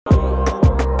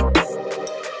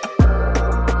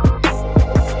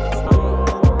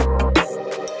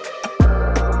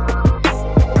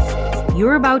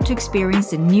You're about to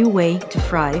experience a new way to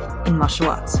thrive in martial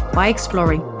arts by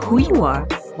exploring who you are,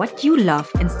 what you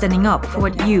love, and standing up for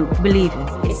what you believe in.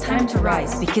 It's time to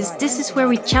rise, because this is where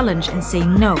we challenge and say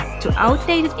no to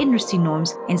outdated industry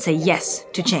norms and say yes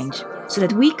to change, so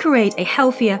that we create a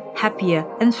healthier, happier,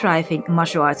 and thriving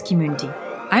martial arts community.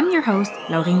 I'm your host,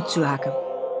 Laurien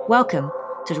Zuhaken. Welcome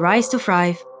to the Rise to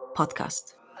Thrive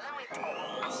podcast.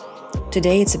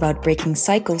 Today it's about breaking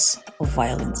cycles of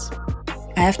violence.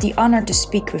 I have the honor to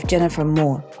speak with Jennifer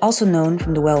Moore, also known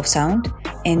from The Well of Sound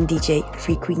and DJ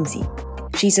Frequency.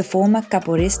 She's a former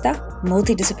capoeirista,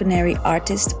 multidisciplinary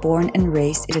artist born and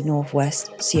raised in the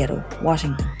Northwest, Seattle,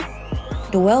 Washington.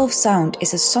 The Well of Sound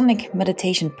is a sonic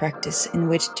meditation practice in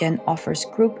which Jen offers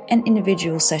group and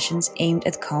individual sessions aimed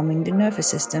at calming the nervous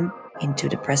system into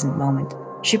the present moment.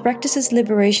 She practices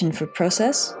liberation through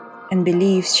process and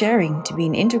believes sharing to be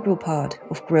an integral part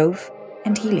of growth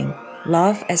and healing.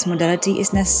 Love as modality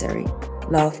is necessary.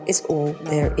 Love is all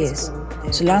there is,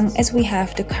 so long as we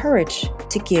have the courage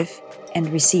to give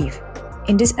and receive.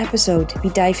 In this episode, we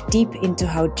dive deep into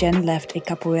how Jen left a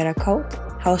capoeira cult,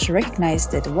 how she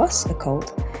recognized that it was a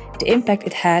cult, the impact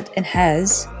it had and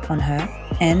has on her,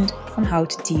 and on how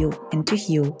to deal and to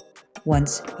heal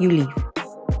once you leave.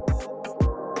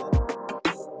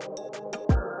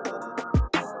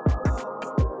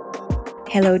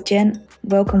 Hello, Jen.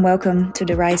 Welcome to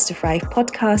the Rise to Thrive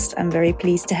podcast. I'm very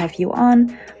pleased to have you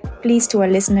on. Please, to our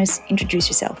listeners, introduce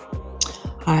yourself.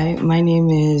 Hi, my name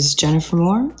is Jennifer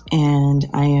Moore, and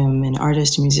I am an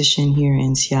artist and musician here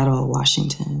in Seattle,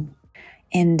 Washington.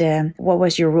 And what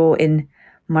was your role in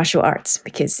martial arts?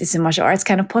 Because it's a martial arts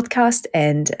kind of podcast,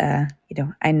 and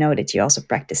I know that you also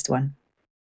practiced one.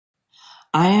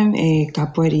 I am a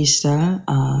capoeirista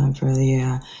for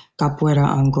the Capoeira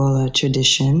Angola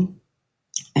tradition.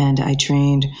 And I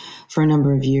trained for a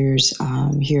number of years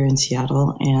here in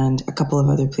Seattle and a couple of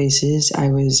other places. I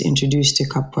was introduced to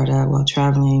capoeira while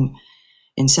traveling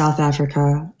in South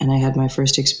Africa, and I had my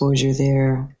first exposure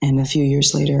there. And a few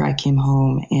years later, I came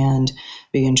home and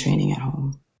began training at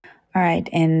home. All right.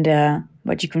 And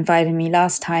what you confided in me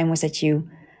last time was that you,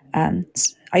 are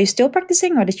you still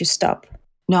practicing or did you stop?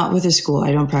 Not with a school.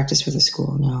 I don't practice with a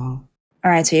school, no.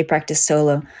 All right. So you practice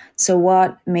solo. So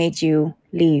what made you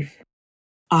leave?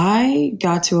 I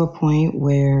got to a point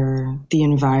where the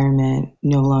environment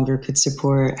no longer could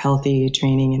support healthy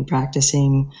training and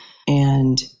practicing.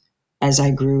 And as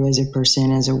I grew as a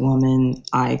person, as a woman,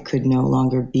 I could no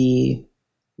longer be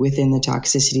within the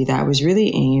toxicity that was really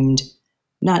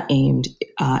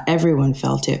everyone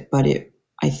felt it, but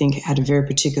I think had a very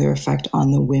particular effect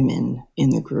on the women in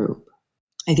the group.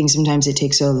 I think sometimes it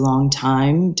takes a long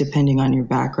time, depending on your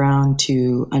background,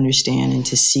 to understand and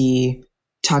to see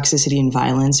toxicity and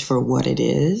violence for what it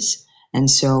is. And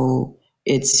so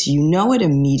it's, it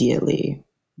immediately,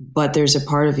 but there's a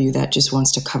part of you that just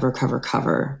wants to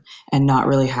cover and not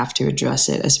really have to address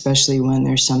it, especially when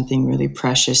there's something really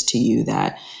precious to you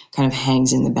that kind of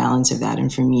hangs in the balance of that.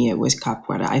 And for me, it was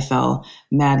capoeira. I fell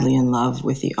madly in love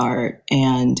with the art,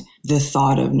 and the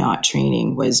thought of not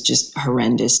training was just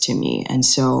horrendous to me. And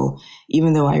so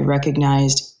even though I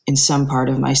recognized in some part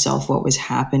of myself what was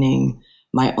happening,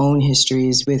 my own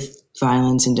histories with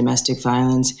violence and domestic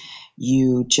violence,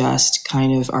 you just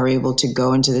kind of are able to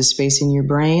go into the space in your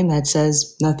brain that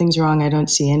says, nothing's wrong, I don't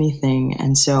see anything.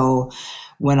 And so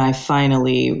when I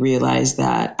finally realized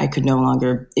that I could no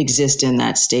longer exist in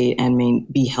that state and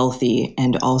be healthy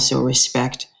and also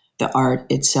respect the art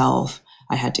itself,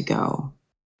 I had to go.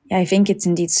 Yeah, I think it's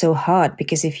indeed so hard,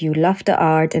 because if you love the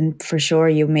art and for sure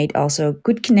you made also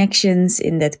good connections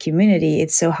in that community,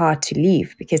 it's so hard to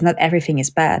leave because not everything is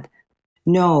bad.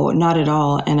 No, not at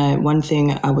all. And one thing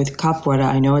with capoeira,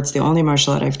 I know it's the only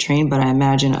martial art I've trained, but I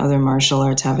imagine other martial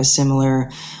arts have a similar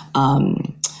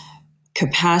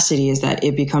capacity, is that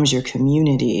it becomes your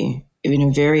community in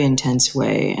a very intense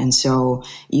way. And so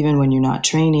even when you're not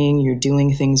training, you're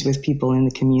doing things with people in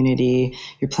the community,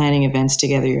 you're planning events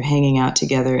together, you're hanging out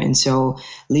together. And so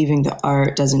leaving the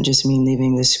art doesn't just mean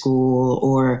leaving the school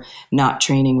or not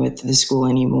training with the school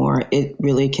anymore. It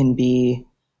really can be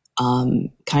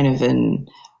kind of an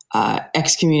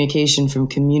excommunication from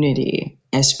community,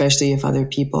 especially if other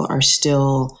people are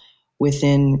still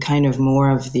within kind of more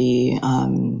of the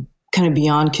kind of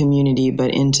beyond community,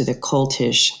 but into the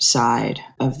cultish side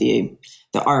of the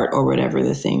art or whatever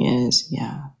the thing is.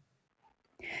 Yeah.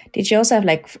 Did you also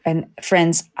have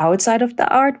friends outside of the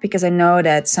art? Because I know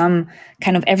that some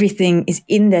kind of everything is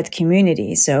in that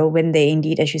community. So when they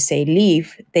indeed, as you say,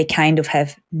 leave, they kind of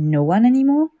have no one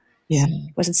anymore. Yeah.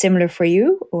 Was it similar for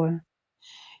you, or?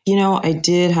 I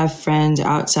did have friends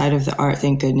outside of the art,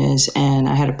 thank goodness, and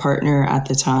I had a partner at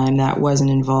the time that wasn't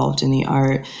involved in the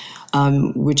art,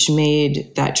 which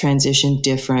made that transition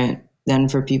different than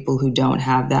for people who don't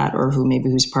have that, or who maybe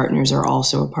whose partners are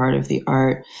also a part of the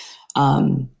art.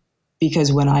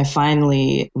 Because when I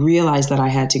finally realized that I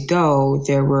had to go,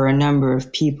 there were a number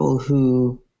of people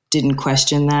who didn't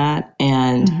question that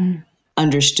and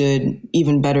understood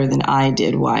even better than I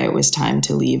did why it was time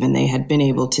to leave. And they had been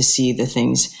able to see the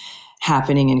things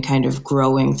happening and kind of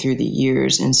growing through the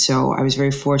years. And so I was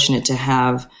very fortunate to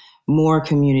have more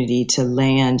community to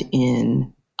land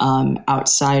in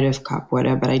outside of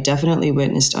Capoeira. But I definitely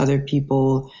witnessed other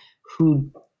people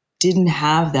who didn't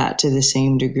have that to the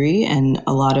same degree. And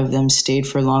a lot of them stayed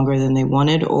for longer than they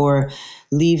wanted, or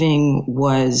leaving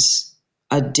was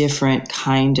a different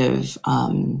kind of,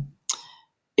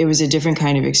 it was a different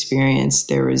kind of experience.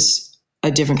 There was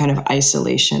a different kind of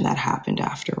isolation that happened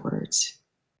afterwards.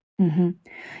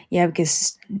 Yeah,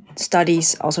 because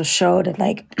studies also show that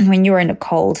like when you're in a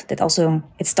cold, that also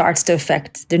it starts to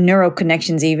affect the neural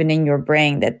connections even in your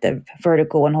brain, that the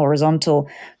vertical and horizontal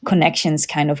connections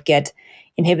kind of get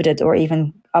inhibited or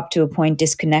even up to a point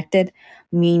disconnected,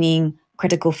 meaning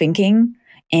critical thinking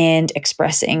and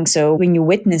expressing. So when you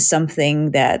witness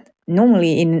something that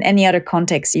normally in any other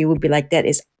context you would be like, that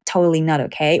is totally not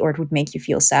okay, or it would make you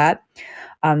feel sad,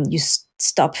 you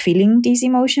stop feeling these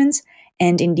emotions,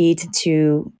 and indeed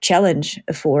to challenge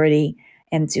authority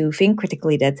and to think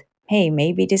critically that, hey,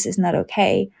 maybe this is not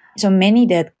okay. So many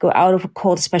that go out of a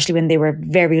cult, especially when they were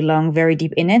very long, very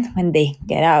deep in it, when they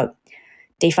get out,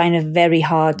 they find it very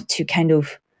hard to kind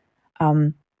of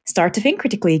start to think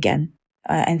critically again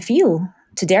and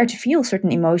to dare to feel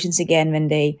certain emotions again when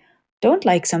they don't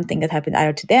like something that happened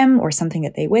either to them or something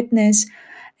that they witness,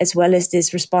 as well as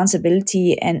this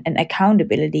responsibility and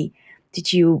accountability.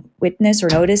 Did you witness or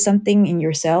notice something in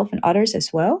yourself and others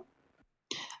as well?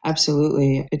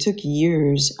 Absolutely. It took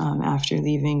years after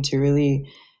leaving to really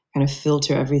kind of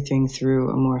filter everything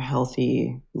through a more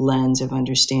healthy lens of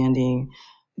understanding.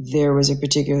 There was a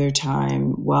particular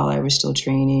time while I was still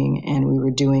training and we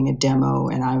were doing a demo,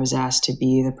 and I was asked to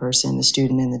be the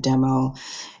student in the demo.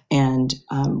 And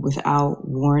without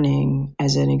warning,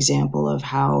 as an example of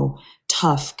how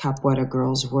tough Capoeira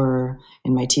girls were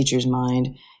in my teacher's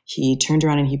mind, he turned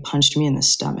around and he punched me in the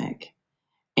stomach.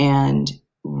 And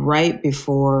right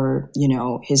before,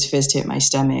 his fist hit my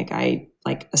stomach, I,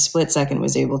 like a split second,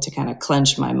 was able to kind of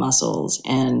clench my muscles.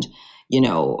 And,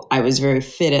 I was very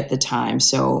fit at the time.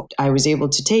 So I was able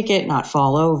to take it, not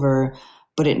fall over,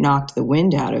 but it knocked the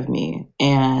wind out of me.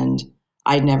 And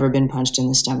I'd never been punched in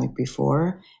the stomach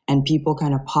before. And people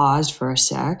kind of paused for a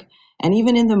sec. And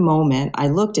even in the moment, I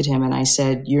looked at him and I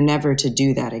said, "You're never to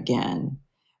do that again."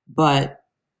 But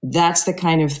that's the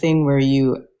kind of thing where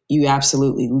you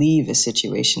absolutely leave a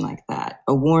situation like that.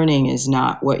 A warning is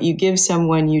not what you give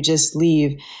someone, you just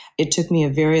leave. It took me a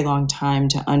very long time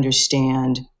to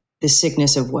understand the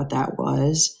sickness of what that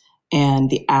was and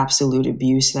the absolute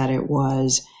abuse that it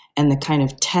was, and the kind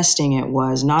of testing it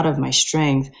was, not of my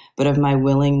strength, but of my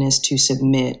willingness to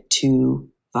submit to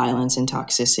violence and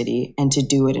toxicity and to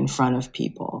do it in front of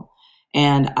people.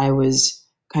 And I was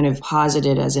kind of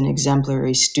posited as an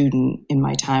exemplary student in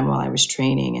my time while I was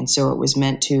training. And so it was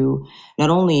meant to not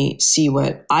only see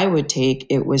what I would take,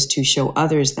 it was to show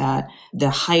others that the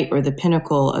height or the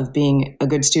pinnacle of being a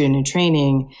good student in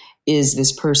training is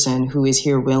this person who is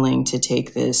here willing to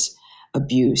take this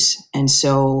abuse. And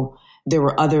so there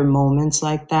were other moments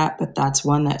like that, but that's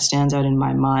one that stands out in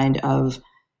my mind of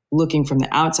looking from the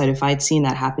outside. If I'd seen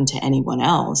that happen to anyone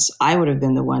else, I would have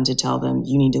been the one to tell them,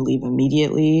 you need to leave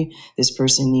immediately. This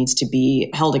person needs to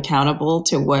be held accountable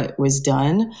to what was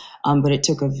done. But it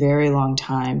took a very long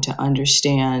time to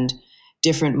understand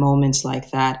different moments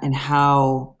like that and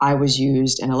how I was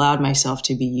used and allowed myself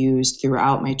to be used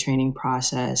throughout my training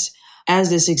process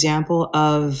as this example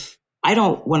of, I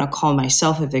don't want to call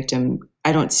myself a victim.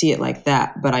 I don't see it like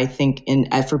that. But I think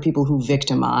for people who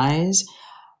victimize,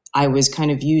 I was kind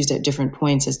of used at different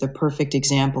points as the perfect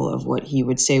example of what he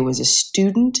would say was a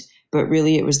student, but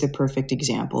really it was the perfect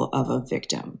example of a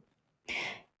victim.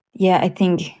 Yeah, I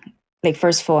think, like,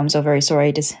 first of all, I'm so very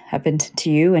sorry this happened to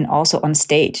you. And also on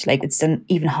stage, like, it's then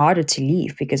even harder to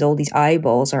leave because all these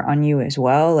eyeballs are on you as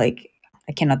well. Like,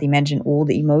 I cannot imagine all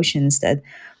the emotions that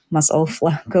must all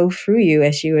go through you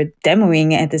as you were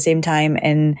demoing at the same time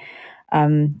and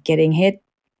getting hit.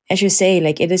 As you say,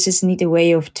 like, it is just need a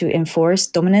way to enforce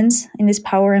dominance in this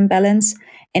power imbalance,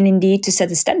 and indeed to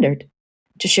set a standard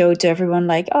to show to everyone,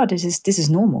 like, oh, this is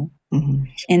normal. Mm-hmm.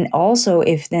 And also,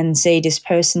 if then say this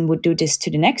person would do this to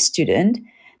the next student,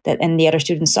 and the other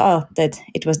student saw that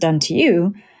it was done to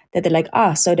you, that they're like,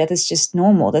 ah, so that is just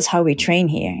normal. That's how we train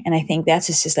here. And I think that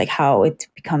is just like how it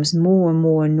becomes more and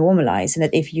more normalized. And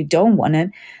that if you don't want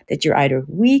it, that you're either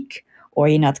weak or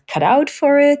you're not cut out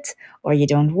for it or you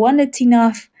don't want it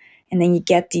enough. And then you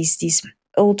get these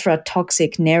ultra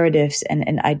toxic narratives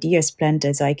and ideas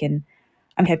planted. So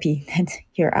I'm happy that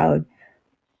you're out.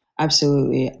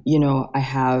 Absolutely. I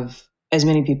have, as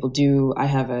many people do, I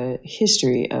have a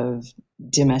history of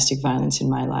domestic violence in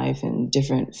my life and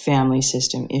different family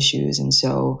system issues. And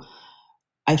so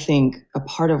I think a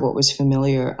part of what was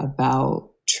familiar about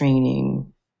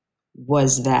training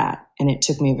was that. And it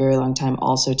took me a very long time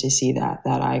also to see that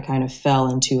I kind of fell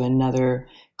into another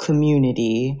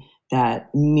community that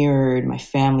mirrored my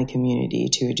family community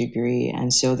to a degree.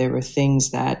 And so there were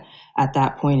things that at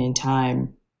that point in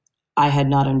time I had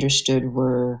not understood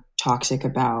were toxic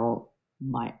about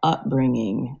my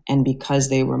upbringing. And because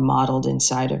they were modeled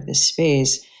inside of this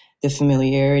space, the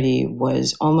familiarity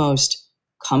was almost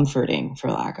comforting,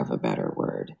 for lack of a better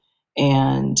word.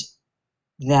 And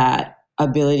that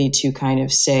ability to kind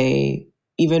of say,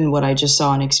 even what I just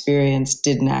saw and experienced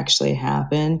didn't actually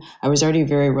happen, I was already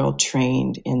very well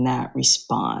trained in that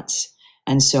response.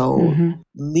 And so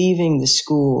leaving the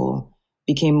school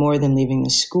became more than leaving the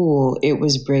school. It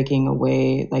was breaking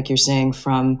away, like you're saying,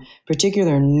 from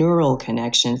particular neural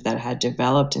connections that had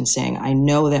developed and saying, I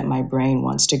know that my brain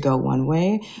wants to go one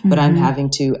way, but I'm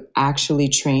having to actually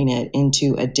train it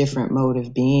into a different mode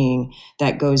of being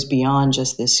that goes beyond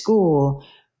just the school.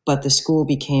 But the school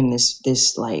became this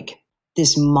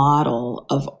model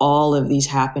of all of these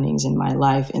happenings in my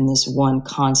life in this one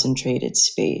concentrated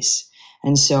space.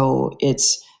 And so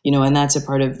it's, and that's a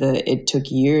part of it took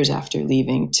years after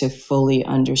leaving to fully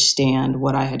understand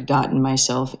what I had gotten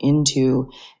myself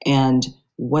into and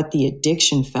what the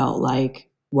addiction felt like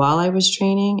while I was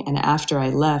training and after I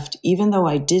left. Even though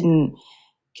I didn't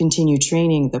continue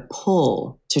training, the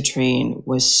pull to train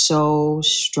was so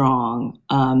strong,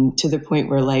 to the point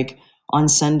where, like, on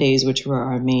Sundays, which were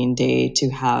our main day to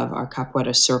have our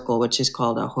capoeira circle, which is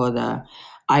called a roda,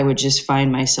 I would just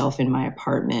find myself in my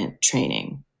apartment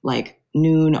training, like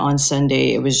noon on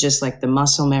Sunday. It was just like the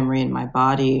muscle memory in my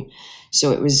body.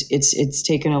 So it's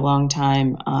taken a long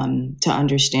time to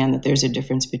understand that there's a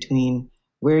difference between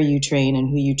where you train and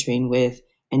who you train with,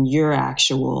 and your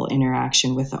actual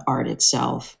interaction with the art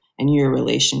itself and your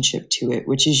relationship to it,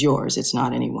 which is yours. It's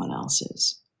not anyone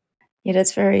else's. Yeah,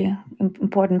 that's a very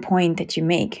important point that you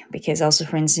make, because also,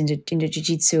 for instance, in the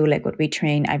jiu-jitsu, like what we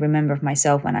train, I remember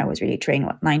myself when I was really training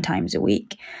 9 times a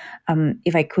week.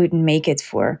 If I couldn't make it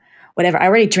for whatever, I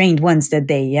already trained once that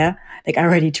day, yeah? Like I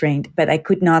already trained, but I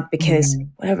could not because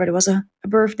whatever, there was a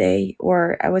birthday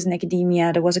or I was in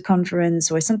academia, there was a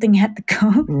conference or something had to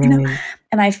go,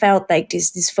 And I felt like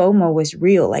this FOMO was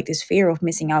real, like this fear of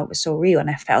missing out was so real. And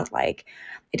I felt like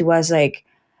it was like,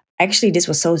 actually, this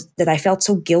was so that I felt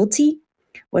so guilty,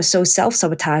 was so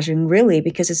self-sabotaging, really,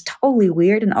 because it's totally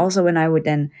weird. And also when I would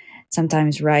then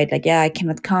sometimes write like, yeah, I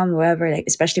cannot come, whatever, like,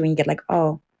 especially when you get like,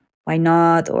 oh, why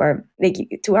not? Or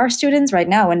like to our students right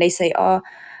now, when they say, oh,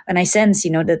 and I sense,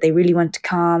 that they really want to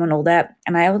come and all that.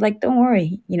 And I was like, don't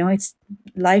worry, it's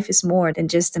life is more than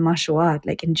just a martial art.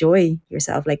 Like, enjoy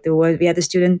yourself. Like we had a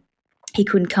student, he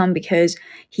couldn't come because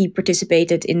he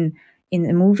participated in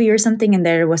a movie or something, and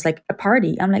there was like a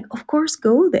party. I'm like, of course,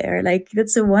 go there. Like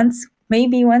that's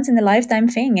maybe once in a lifetime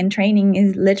thing. And training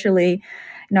is literally,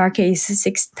 in our case,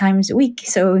 6 times a week.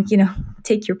 So,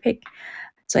 take your pick.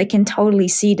 So I can totally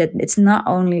see that it's not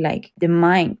only like the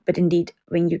mind, but indeed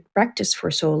when you practice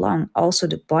for so long, also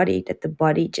the body, that the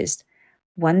body just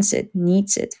wants it,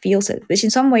 needs it, feels it, which in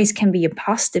some ways can be a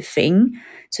positive thing.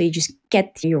 So you just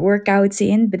get your workouts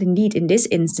in, but indeed in this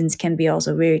instance can be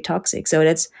also very toxic. So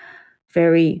that's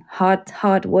very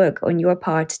hard work on your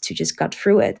part to just cut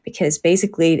through it, because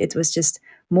basically it was just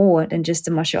more than just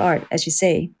the martial art, as you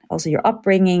say. Also your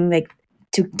upbringing, like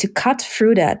to cut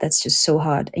through that's just so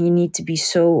hard, and you need to be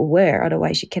so aware,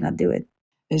 otherwise you cannot do it.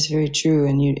 It's very true,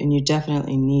 and you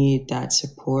definitely need that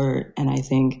support. And I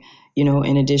think,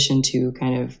 in addition to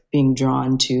kind of being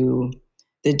drawn to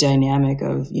the dynamic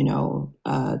of,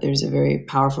 there's a very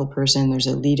powerful person, there's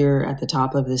a leader at the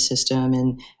top of the system,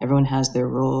 and everyone has their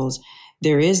roles.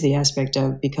 There is the aspect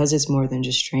of, because it's more than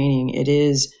just training, it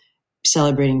is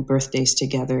celebrating birthdays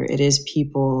together. It is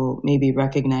people maybe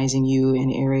recognizing you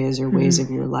in areas or ways of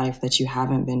your life that you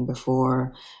haven't been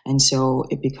before. And so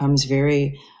it becomes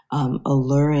very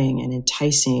alluring and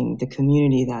enticing, the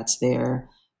community that's there,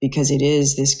 because it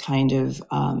is this kind of,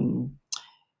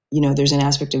 there's an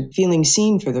aspect of feeling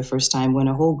seen for the first time when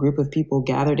a whole group of people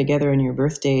gather together on your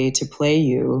birthday to play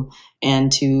you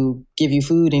and to give you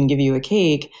food and give you a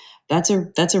cake. that's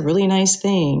a really nice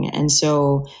thing. And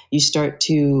so you start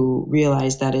to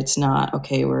realize that it's not,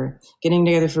 okay, we're getting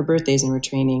together for birthdays and we're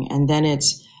training, and then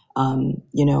it's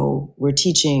we're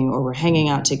teaching or we're hanging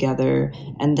out together,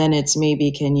 and then it's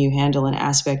maybe, can you handle an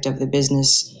aspect of the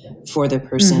business for the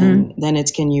person? Then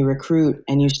it's, can you recruit?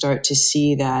 And you start to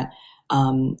see that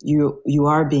you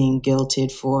are being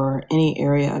guilted for any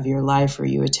area of your life where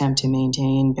you attempt to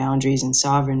maintain boundaries and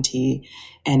sovereignty,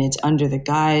 and it's under the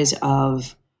guise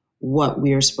of what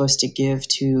we are supposed to give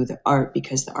to the art,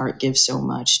 because the art gives so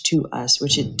much to us,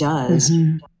 which it does.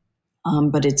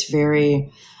 But it's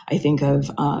very, I think of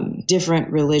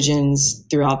different religions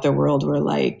throughout the world where,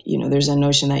 like, there's a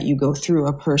notion that you go through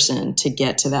a person to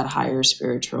get to that higher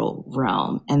spiritual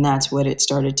realm. And that's what it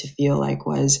started to feel like,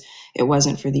 it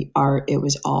wasn't for the art, it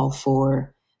was all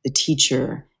for the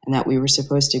teacher. And that we were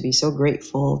supposed to be so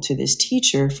grateful to this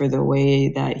teacher for the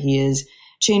way that he is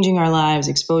changing our lives,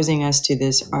 exposing us to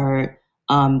this art,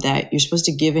 that you're supposed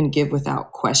to give and give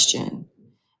without question.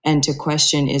 And to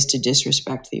question is to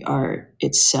disrespect the art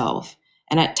itself.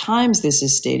 And at times this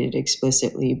is stated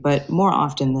explicitly, but more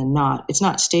often than not, it's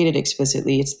not stated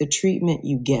explicitly. It's the treatment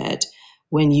you get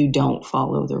when you don't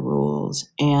follow the rules.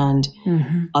 And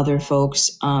other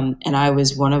folks, and I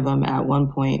was one of them at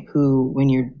one point, who, when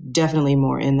you're definitely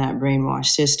more in that brainwash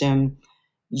system,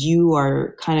 you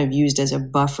are kind of used as a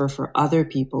buffer for other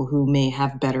people who may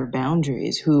have better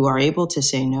boundaries, who are able to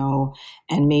say no.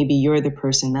 And maybe you're the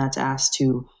person that's asked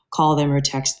to call them or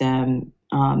text them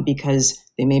because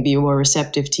they may be more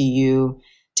receptive to you,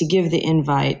 to give the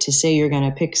invite, to say you're going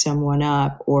to pick someone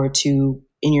up, or to,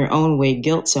 in your own way,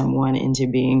 guilt someone into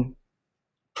being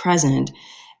present.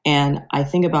 And I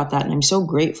think about that, and I'm so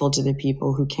grateful to the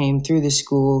people who came through the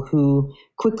school who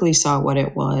quickly saw what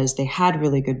it was. They had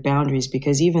really good boundaries,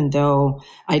 because even though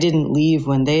I didn't leave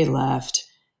when they left,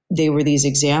 they were these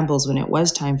examples when it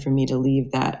was time for me to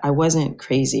leave, that I wasn't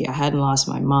crazy. I hadn't lost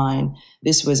my mind.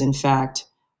 This was, in fact,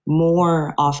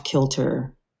 more off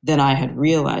kilter than I had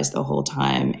realized the whole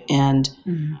time. And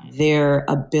their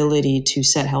ability to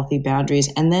set healthy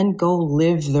boundaries and then go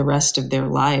live the rest of their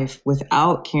life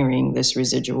without carrying this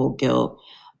residual guilt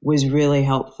was really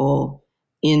helpful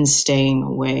in staying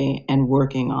away and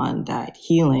working on that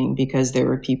healing, because there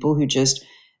were people who just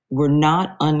were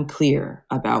not unclear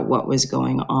about what was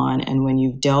going on. And when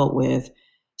you've dealt with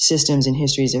systems and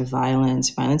histories of violence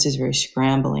is very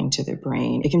scrambling to the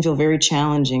brain. It can feel very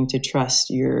challenging to trust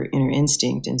your inner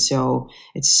instinct. And so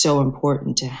it's so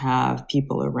important to have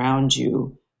people around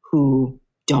you who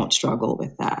don't struggle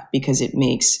with that, because it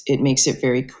makes it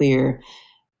very clear.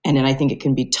 And then I think it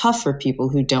can be tough for people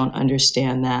who don't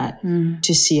understand that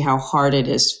to see how hard it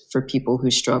is for people who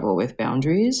struggle with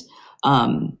boundaries.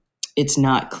 It's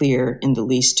not clear in the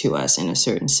least to us, in a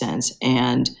certain sense.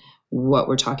 And what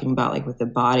we're talking about, like with the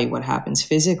body, what happens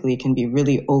physically can be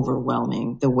really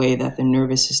overwhelming. The way that the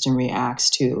nervous system reacts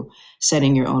to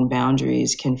setting your own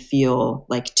boundaries can feel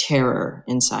like terror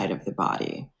inside of the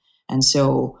body. And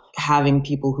so having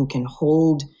people who can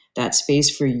hold that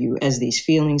space for you as these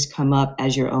feelings come up,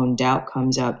 as your own doubt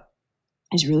comes up,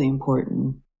 is really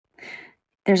important.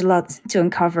 There's a lot to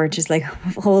uncover, just like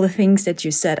all the things that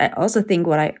you said. I also think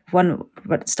what I want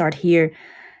to start here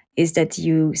is that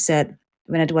you said,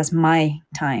 when it was my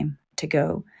time to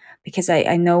go, because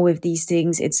I know with these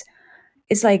things, it's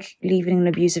like leaving an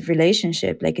abusive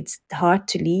relationship. Like, it's hard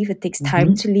to leave. It takes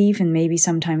time to leave. And maybe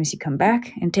sometimes you come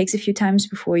back, and it takes a few times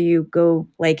before you go,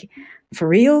 like, for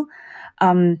real.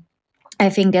 I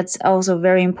think that's also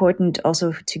very important,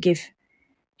 also to give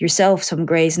yourself some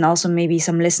grace, and also maybe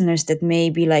some listeners that may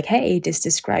be like, hey, this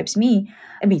describes me.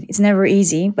 I mean, it's never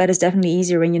easy, but it's definitely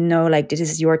easier when you know, like, this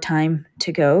is your time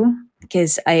to go.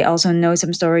 Because I also know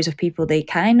some stories of people, they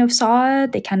kind of saw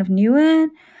it, they kind of knew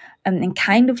it, and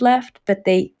kind of left, but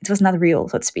it was not real,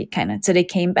 so to speak, kind of. So they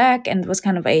came back, and it was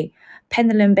kind of a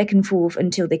pendulum back and forth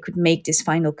until they could make this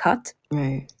final cut.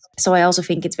 Right. So I also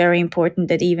think it's very important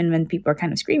that even when people are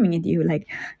kind of screaming at you, like,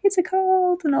 it's a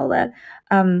cult and all that,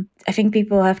 I think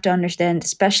people have to understand,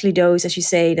 especially those, as you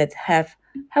say, that have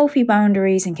healthy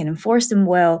boundaries and can enforce them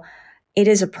well, it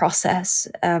is a process.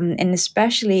 And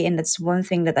especially, and that's one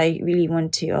thing that I really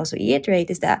want to also reiterate,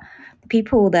 is that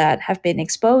people that have been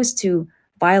exposed to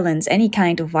violence, any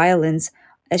kind of violence,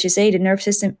 as you say, the nervous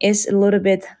system is a little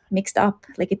bit mixed up.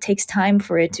 Like, it takes time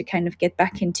for it to kind of get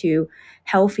back into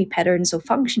healthy patterns of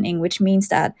functioning, which means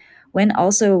that when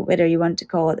also, whether you want to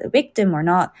call it a victim or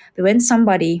not, but when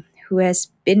somebody who has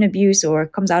been abused or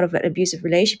comes out of an abusive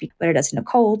relationship, whether that's in a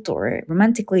cult or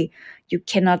romantically, you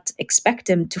cannot expect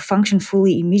them to function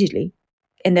fully immediately.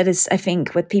 And that is, I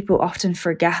think, what people often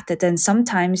forget, that then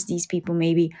sometimes these people,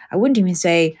 maybe, I wouldn't even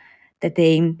say that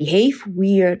they behave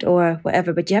weird or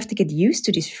whatever, but you have to get used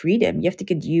to this freedom. You have to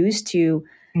get used to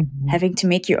having to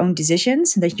make your own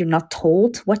decisions, and that you're not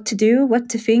told what to do, what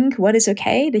to think, what is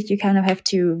okay, that you kind of have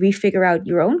to refigure out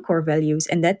your own core values,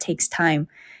 and that takes time.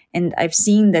 And I've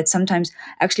seen that sometimes,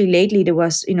 actually lately there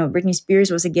was, Britney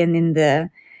Spears was again in the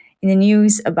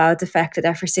news about the fact that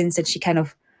ever since that she kind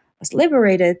of was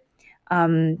liberated,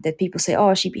 that people say,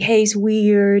 oh, she behaves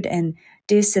weird and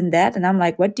this and that. And I'm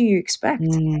like, what do you expect?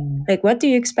 Like, what do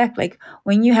you expect? Like,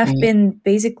 when you have been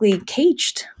basically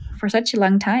caged for such a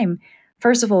long time,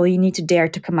 first of all, you need to dare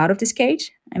to come out of this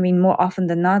cage. I mean, more often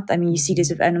than not, you see this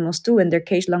with animals too, and they're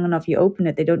caged long enough, you open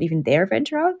it, they don't even dare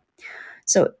venture out.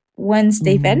 So once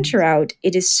they venture out,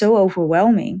 it is so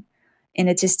overwhelming. And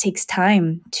it just takes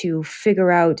time to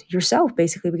figure out yourself,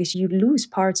 basically, because you lose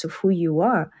parts of who you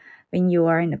are when you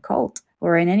are in a cult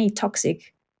or in any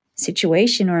toxic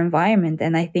situation or environment.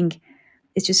 And I think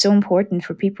it's just so important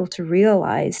for people to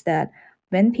realize that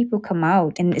when people come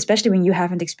out, and especially when you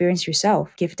haven't experienced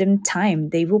yourself, give them time.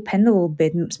 They will pendule a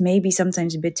bit, maybe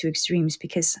sometimes a bit to extremes,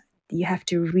 because you have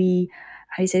to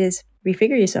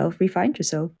refigure yourself, refine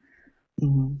yourself,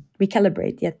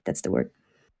 recalibrate. Yeah, that's the word.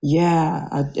 Yeah,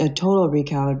 a total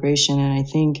recalibration. And I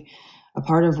think a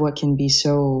part of what can be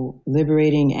so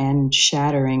liberating and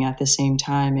shattering at the same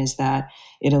time is that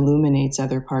it illuminates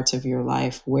other parts of your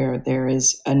life where there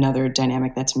is another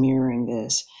dynamic that's mirroring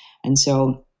this. And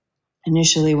so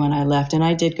initially when I left, and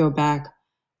I did go back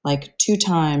like 2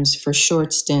 times for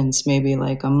short stints, maybe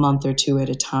like a month or 2 at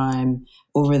a time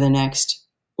over the next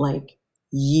like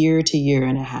year to year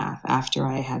and a half after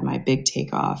I had my big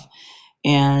takeoff.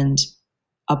 And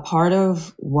a part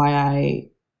of why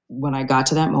when I got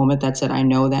to that moment that said, I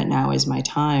know that now is my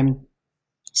time,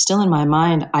 still in my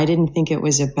mind, I didn't think it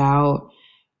was about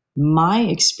my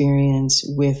experience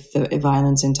with the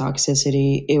violence and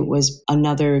toxicity. It was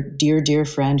another dear, dear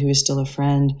friend who is still a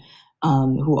friend,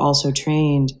 who also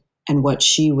trained, and what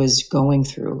she was going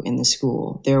through in the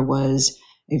school. There was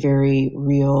a very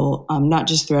real, not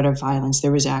just threat of violence,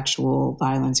 there was actual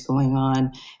violence going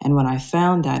on. And when I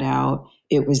found that out,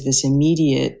 it was this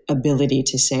immediate ability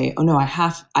to say, oh no, I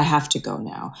have to go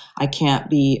now. I can't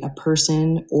be a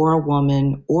person or a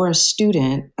woman or a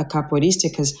student, a capoeirista,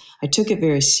 because I took it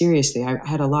very seriously. I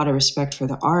had a lot of respect for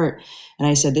the art. And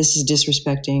I said, this is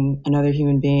disrespecting another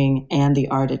human being and the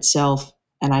art itself.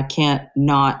 And I can't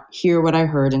not hear what I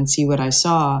heard and see what I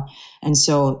saw. And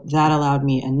so that allowed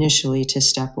me initially to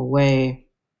step away.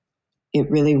 It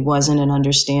really wasn't an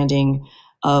understanding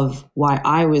of why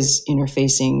I was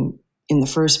interfacing in the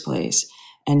first place.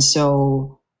 And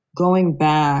so going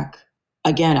back,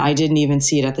 again, I didn't even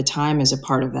see it at the time as a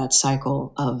part of that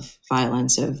cycle of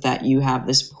violence, of that you have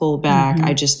this pullback.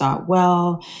 I just thought,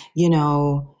 well,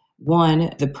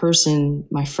 one, the person,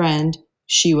 my friend,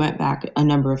 she went back a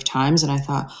number of times, and I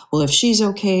thought, well, if she's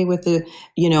okay with the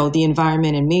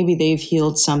environment and maybe they've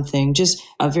healed something, just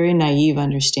a very naive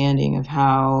understanding of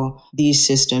how these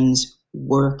systems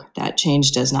work, that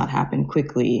change does not happen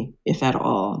quickly, if at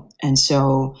all. And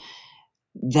so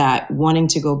that wanting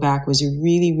to go back was a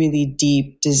really, really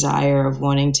deep desire of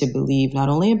wanting to believe not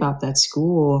only about that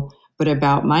school, but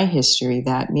about my history,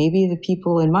 that maybe the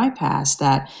people in my past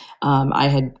that I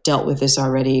had dealt with this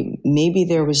already, maybe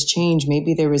there was change,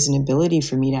 maybe there was an ability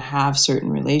for me to have certain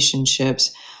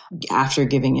relationships after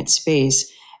giving it space.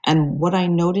 And what I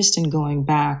noticed in going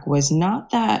back was not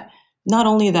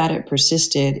only that it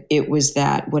persisted, it was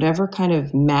that whatever kind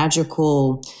of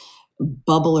magical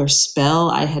bubble or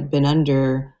spell I had been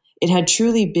under, it had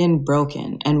truly been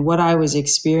broken. And what I was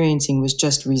experiencing was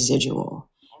just residual.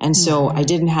 And so I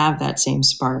didn't have that same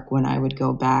spark when I would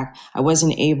go back. I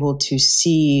wasn't able to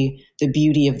see the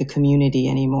beauty of the community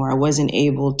anymore. I wasn't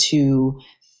able to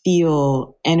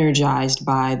feel energized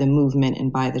by the movement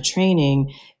and by the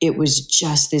training. It was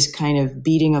just this kind of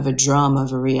beating of a drum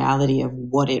of a reality of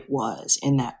what it was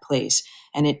in that place.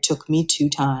 And it took me 2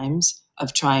 times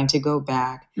of trying to go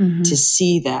back to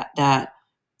see that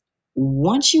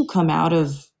once you come out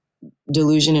of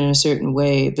delusion in a certain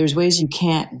way, there's ways you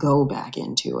can't go back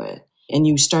into it. And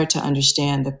you start to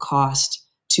understand the cost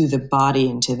to the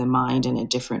body and to the mind in a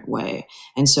different way.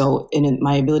 And so in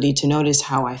my ability to notice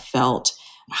how I felt,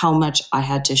 how much I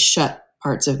had to shut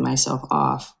parts of myself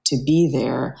off to be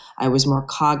there, I was more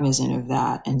cognizant of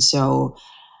that. And so,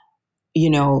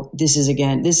 this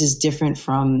is different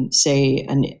from, say,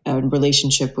 a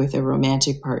relationship with a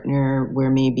romantic partner where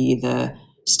maybe the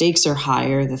stakes are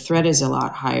higher, the threat is a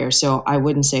lot higher. So I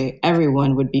wouldn't say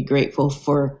everyone would be grateful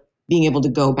for being able to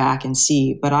go back and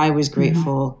see, but I was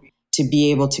grateful to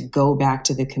be able to go back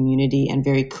to the community and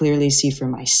very clearly see for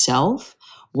myself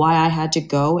why I had to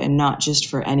go, and not just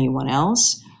for anyone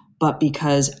else, but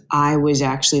because I was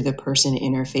actually the person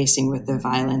interfacing with the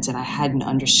violence and I hadn't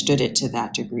understood it to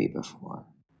that degree before.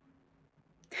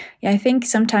 Yeah, I think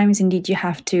sometimes indeed you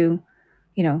have to,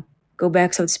 go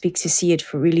back, so to speak, to see it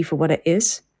for what it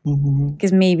is.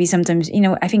 Because maybe sometimes,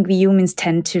 I think we humans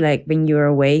tend to, like, when you're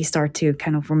away, start to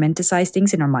kind of romanticize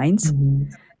things in our minds.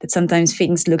 That sometimes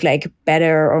things look like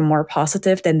better or more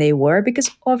positive than they were, because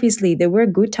obviously there were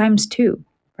good times too,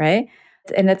 right?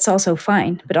 And that's also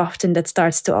fine. But often that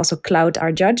starts to also cloud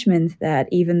our judgment that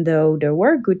even though there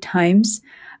were good times,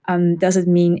 doesn't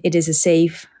mean it is a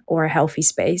safe or a healthy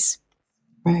space.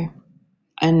 Right.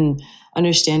 And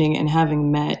understanding and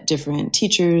having met different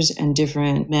teachers and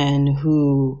different men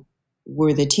who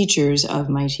were the teachers of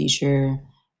my teacher,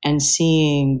 and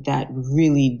seeing that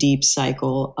really deep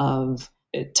cycle of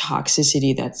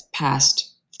toxicity that's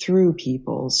passed through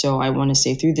people. So I want to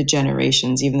say through the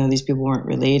generations, even though these people weren't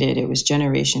related, it was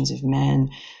generations of men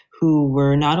who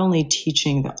were not only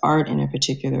teaching the art in a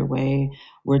particular way,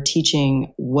 were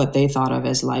teaching what they thought of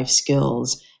as life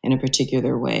skills in a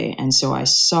particular way. And so I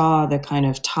saw the kind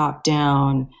of top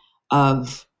down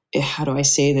of, how do I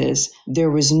say this?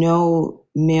 There was no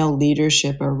male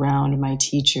leadership around my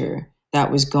teacher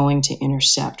that was going to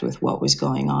intercept with what was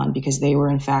going on, because they were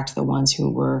in fact the ones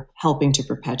who were helping to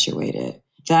perpetuate it.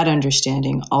 That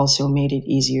understanding also made it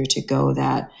easier to go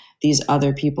that these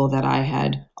other people that I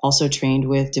had also trained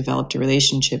with, developed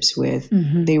relationships with,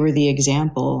 they were the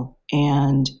example.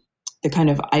 And the kind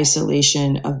of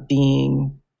isolation of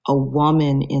being a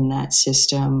woman in that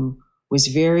system was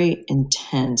very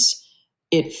intense.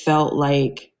 It felt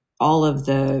like all of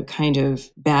the kind of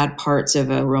bad parts of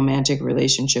a romantic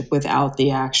relationship without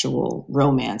the actual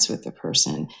romance with the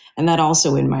person. And that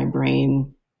also in my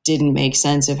brain didn't make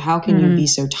sense of how can you be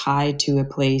so tied to a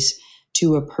place,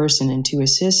 to a person, and to a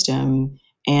system,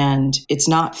 and it's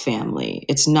not family,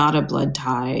 it's not a blood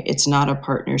tie, it's not a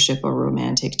partnership or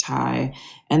romantic tie.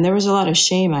 And there was a lot of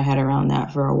shame I had around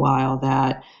that for a while,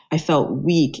 that I felt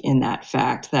weak in that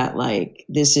fact that, like,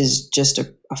 this is just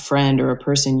a friend or a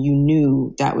person you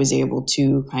knew that was able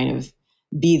to kind of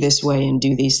be this way and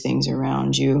do these things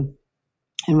around you.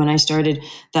 And when I started,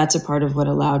 that's a part of what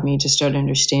allowed me to start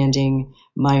understanding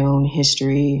my own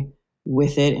history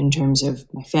with it, in terms of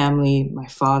my family, my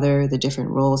father, the different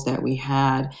roles that we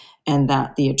had, and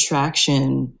that the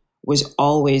attraction was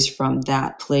always from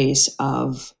that place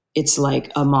of, it's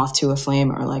like a moth to a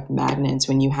flame, or like magnets.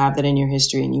 When you have that in your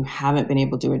history and you haven't been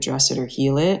able to address it or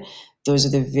heal it, those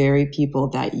are the very people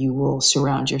that you will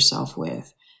surround yourself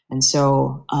with. And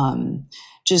so,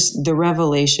 just the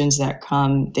revelations that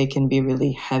come, they can be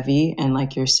really heavy. And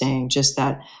like you're saying, just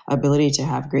that ability to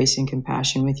have grace and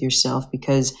compassion with yourself,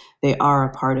 because they are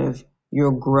a part of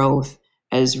your growth,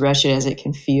 as wretched as it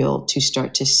can feel, to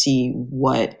start to see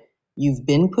what you've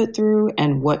been put through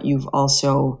and what you've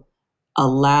also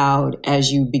allowed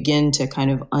as you begin to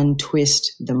kind of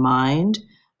untwist the mind.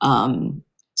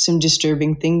 Some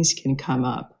disturbing things can come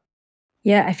up.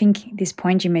 Yeah, I think this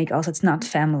point you make also, it's not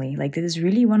family. Like, this is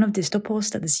really one of the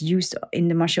topos that is used in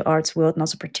the martial arts world, and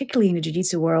also particularly in the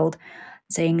jiu-jitsu world,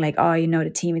 saying like, oh,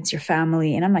 the team, it's your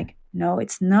family. And I'm like, no,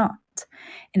 it's not.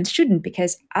 And it shouldn't,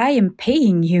 because I am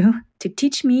paying you to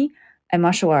teach me a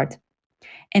martial art.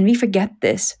 And we forget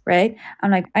this, right?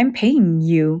 I'm like, I'm paying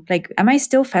you. Like, am I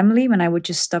still family when I would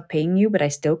just stop paying you, but I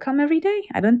still come every day?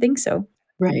 I don't think so.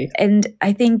 Right. And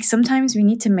I think sometimes we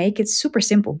need to make it super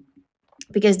simple.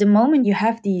 Because the moment you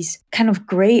have these kind of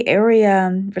gray area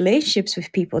relationships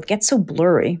with people, it gets so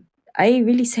blurry. I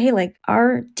really say, like,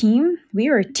 our team, we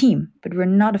are a team, but we're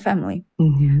not a family.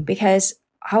 Because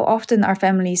how often are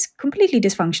families completely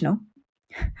dysfunctional?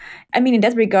 I mean, in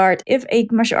that regard, if a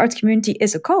martial arts community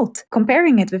is a cult,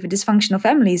 comparing it with a dysfunctional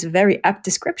family is a very apt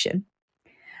description.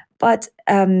 But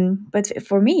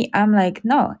for me, I'm like,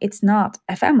 no, it's not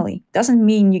a family. Doesn't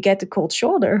mean you get the cold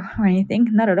shoulder or anything.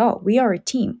 Not at all. We are a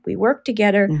team. We work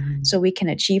together so we can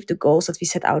achieve the goals that we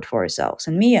set out for ourselves.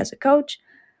 And me as a coach,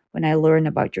 when I learn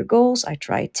about your goals, I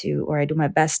do my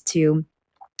best to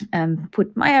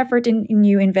put my effort in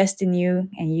you, invest in you,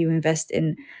 and you invest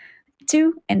in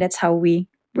too. And that's how we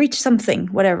reach something,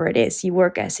 whatever it is. You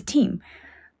work as a team.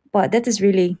 But that is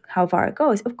really how far it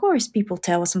goes. Of course, people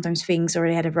tell us sometimes things, or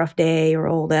they had a rough day, or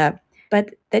all that. But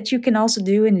that you can also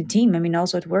do in a team. I mean,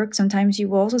 also at work, sometimes you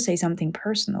will also say something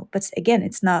personal. But again,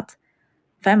 it's not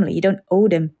family. You don't owe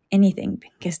them anything,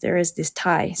 because there is this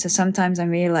tie. So sometimes I'm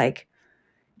really like,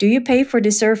 do you pay for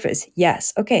this service?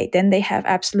 Yes. Okay, then they have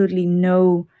absolutely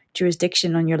no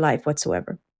jurisdiction on your life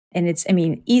whatsoever. And it's,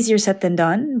 easier said than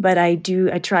done. But I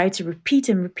try to repeat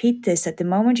and repeat this. At the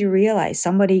moment you realize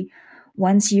somebody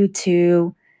wants you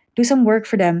to do some work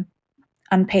for them,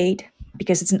 unpaid,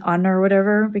 because it's an honor or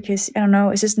whatever, because, I don't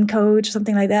know, assistant coach or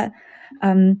something like that.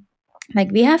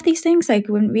 Like, we have these things, like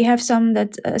when we have some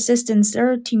that assistants,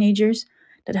 they're teenagers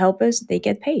that help us, they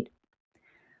get paid.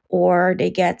 Or they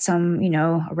get some,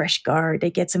 a rash guard, they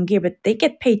get some gear, but they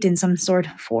get paid in some sort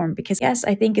of form, because yes,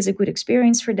 I think it's a good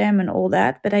experience for them and all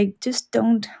that, but I just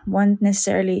don't want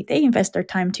necessarily, they invest their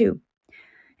time too.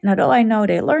 And although I know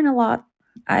they learn a lot,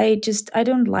 I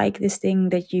don't like this thing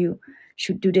that you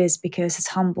should do this because it's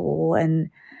humble and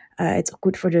it's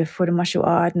good for the martial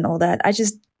art and all that. I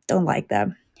just don't like that.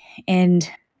 And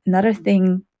another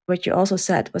thing, what you also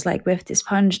said was like with this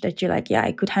punch that you're like, yeah,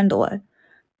 I could handle it.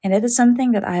 And that is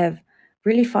something that I have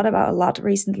really thought about a lot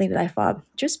recently, that I thought,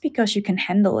 just because you can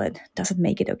handle it doesn't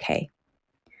make it okay.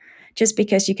 Just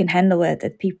because you can handle it,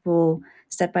 that people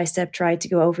step by step try to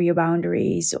go over your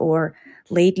boundaries. Or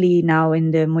lately now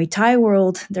in the Muay Thai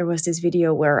world, there was this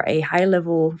video where a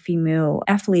high-level female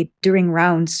athlete, during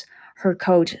rounds, her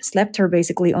coach slapped her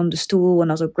basically on the stool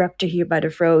and also grabbed her here by the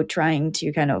throat, trying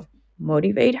to kind of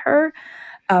motivate her.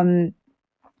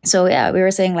 So yeah, we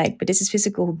were saying like, but this is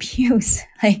physical abuse.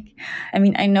 Like, I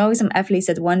mean, I know some athletes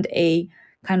that want a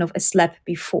kind of a slap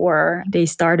before they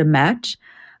start a match.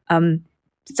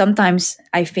 Sometimes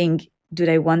I think, do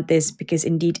they want this because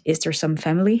indeed, is there some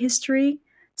family history,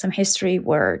 some history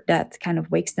where that kind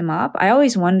of wakes them up? I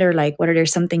always wonder like whether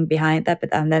there's something behind that, but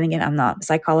then again, I'm not a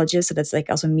psychologist, so that's like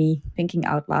also me thinking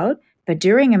out loud. But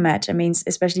during a match, I mean,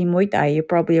 especially Muay Thai, you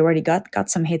probably already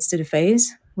got some hits to the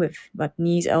face with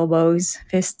knees, elbows,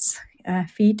 fists,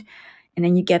 feet, and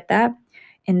then you get that.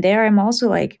 And there, I'm also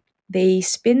like, they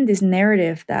spin this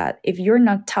narrative that if you're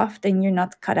not tough, then you're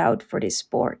not cut out for this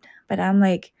sport. But I'm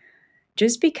like,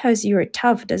 just because you're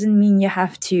tough doesn't mean you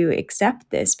have to accept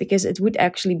this, because it would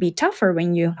actually be tougher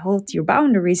when you hold your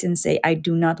boundaries and say, I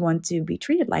do not want to be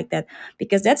treated like that,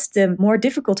 because that's the more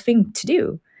difficult thing to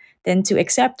do than to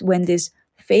accept when this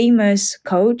famous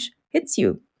coach hits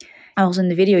you. Also in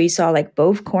the video, you saw like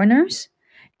both corners,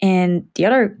 and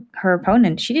her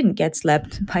opponent, she didn't get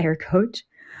slapped by her coach.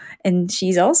 And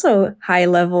she's also high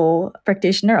level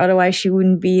practitioner, otherwise she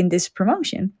wouldn't be in this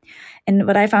promotion. And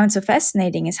what I found so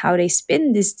fascinating is how they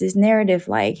spin this narrative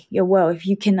like, yo, well, if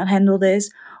you cannot handle this,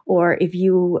 or if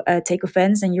you take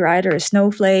offense, then you're either a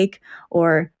snowflake,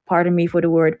 or pardon me for the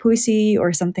word pussy,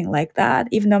 or something like that.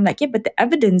 Even though I'm like, yeah, but the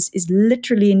evidence is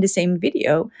literally in the same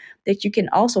video that you can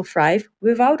also thrive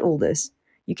without all this.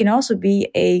 You can also be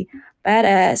a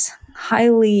badass,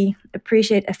 highly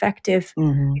appreciate effective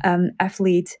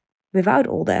athlete without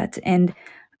all that. And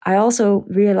I also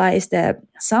realized that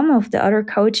some of the other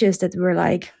coaches that were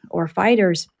like, or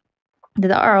fighters that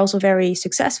are also very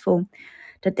successful,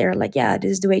 that they're like, yeah,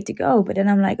 this is the way to go. But then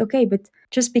I'm like, okay, but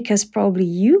just because probably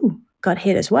you got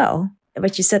hit as well,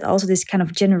 but you said also this kind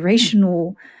of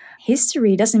generational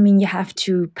history doesn't mean you have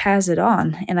to pass it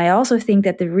on. And I also think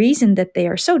that the reason that they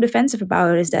are so defensive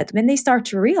about it is that when they start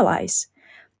to realize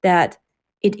that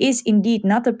it is indeed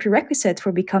not a prerequisite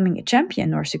for becoming a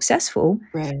champion or successful,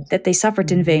 right, that they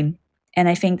suffered in vain. And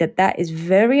I think that that is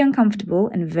very uncomfortable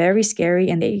and very scary.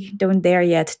 And they don't dare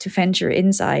yet to venture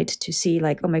inside to see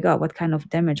like, oh my God, what kind of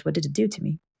damage, what did it do to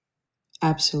me?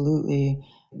 Absolutely.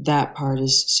 That part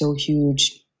is so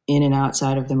huge in and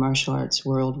outside of the martial arts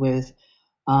world with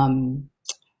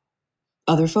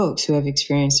other folks who have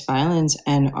experienced violence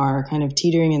and are kind of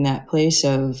teetering in that place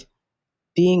of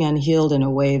being unhealed in a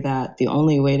way that the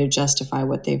only way to justify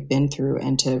what they've been through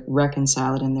and to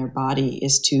reconcile it in their body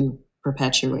is to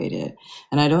perpetuate it.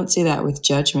 And I don't say that with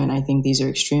judgment. I think these are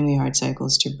extremely hard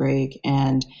cycles to break.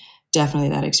 And definitely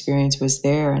that experience was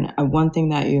there. And one thing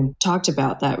that you talked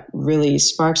about that really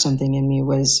sparked something in me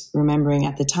was remembering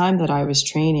at the time that I was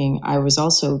training, I was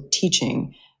also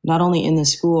teaching, not only in the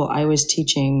school, I was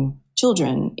teaching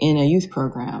children in a youth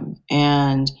program.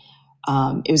 And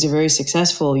it was a very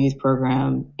successful youth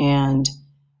program. And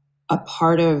a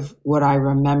part of what I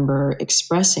remember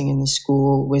expressing in the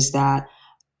school was that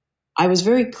I was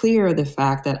very clear of the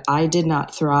fact that I did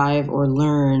not thrive or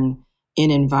learn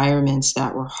in environments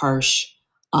that were harsh.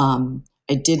 I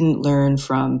didn't learn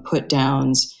from put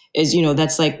downs. As you know,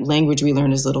 that's like language we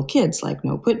learn as little kids, like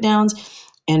no put downs.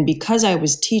 And because I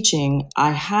was teaching,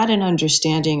 I had an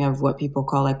understanding of what people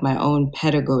call like my own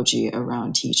pedagogy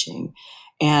around teaching.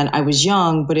 And I was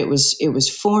young, but it was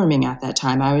forming at that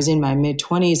time. I was in my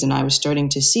mid-20s and I was starting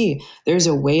to see there's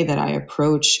a way that I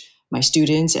approach my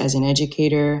students as an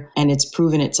educator, and it's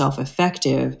proven itself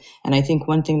effective. And I think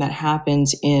one thing that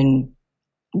happens in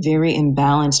very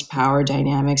imbalanced power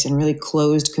dynamics and really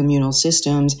closed communal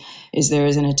systems is there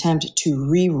is an attempt to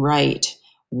rewrite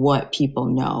what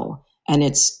people know. And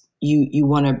it's you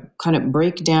want to kind of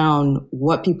break down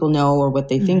what people know or what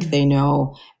they think they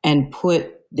know and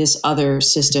put this other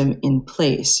system in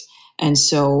place. And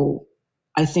so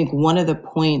I think one of the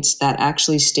points that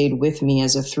actually stayed with me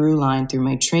as a through line through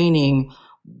my training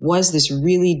was this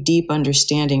really deep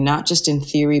understanding, not just in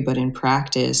theory, but in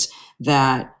practice,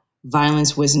 that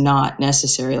violence was not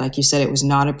necessary. Like you said, it was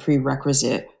not a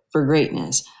prerequisite for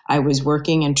greatness. I was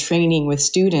working and training with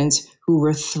students who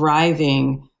were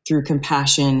thriving through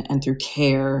compassion and through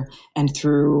care and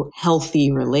through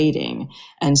healthy relating.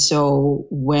 And so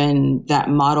when that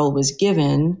model was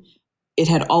given, it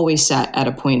had always sat at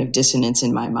a point of dissonance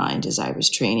in my mind as I was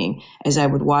training, as I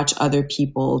would watch other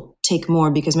people take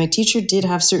more, because my teacher did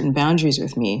have certain boundaries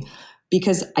with me,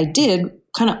 because I did,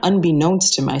 kind of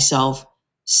unbeknownst to myself,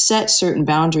 set certain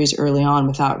boundaries early on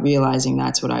without realizing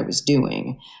that's what I was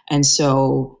doing. And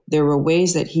so there were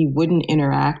ways that he wouldn't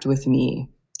interact with me,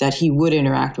 that he would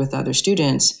interact with other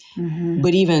students.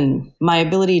 But even my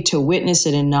ability to witness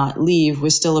it and not leave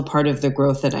was still a part of the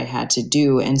growth that I had to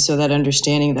do. And so that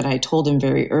understanding that I told him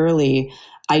very early,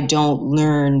 I don't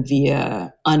learn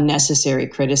via unnecessary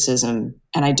criticism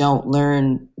and I don't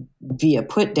learn via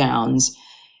put downs.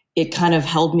 It kind of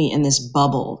held me in this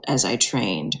bubble as I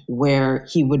trained, where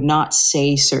he would not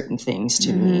say certain things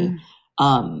to me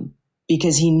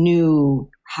because he knew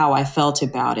how I felt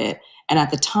about it. And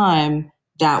at the time,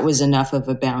 that was enough of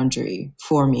a boundary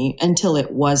for me until it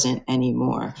wasn't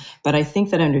anymore. But I think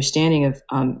that understanding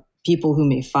of people who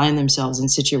may find themselves in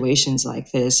situations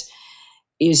like this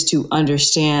is to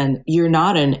understand you're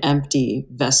not an empty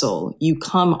vessel. You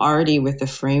come already with a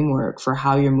framework for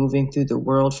how you're moving through the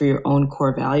world, for your own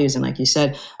core values. And like you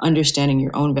said, understanding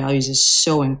your own values is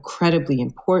so incredibly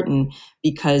important,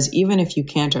 because even if you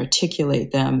can't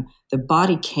articulate them, the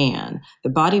body can. The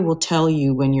body will tell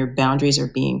you when your boundaries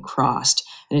are being crossed.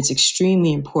 And it's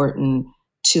extremely important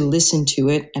to listen to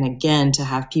it. And again, to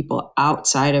have people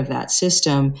outside of that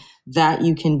system that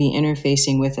you can be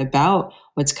interfacing with about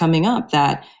what's coming up.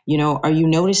 That, are you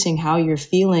noticing how you're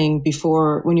feeling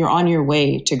before, when you're on your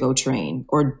way to go train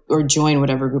or join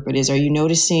whatever group it is? Are you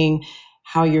noticing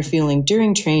how you're feeling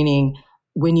during training?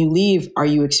 When you leave, are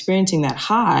you experiencing that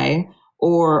high,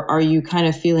 or are you kind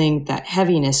of feeling that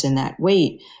heaviness and that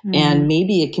weight? And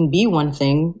maybe it can be one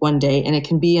thing one day and it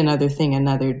can be another thing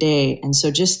another day. And so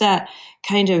just that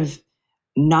kind of,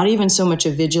 not even so much a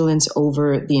vigilance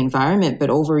over the environment, but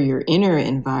over your inner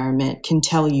environment, can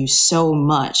tell you so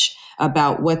much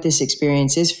about what this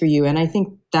experience is for you. And I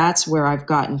think that's where I've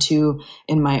gotten to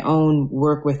in my own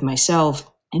work with myself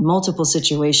in multiple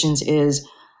situations, is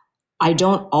I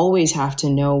don't always have to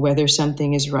know whether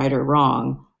something is right or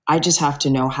wrong. I just have to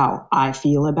know how I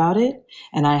feel about it.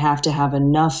 And I have to have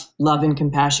enough love and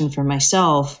compassion for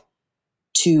myself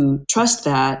to trust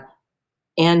that,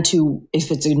 and to, if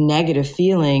it's a negative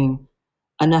feeling,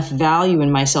 enough value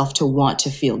in myself to want to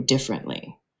feel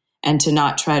differently, and to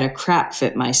not try to crap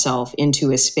fit myself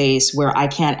into a space where I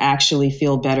can't actually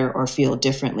feel better or feel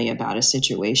differently about a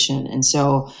situation. And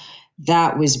so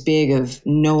that was big, of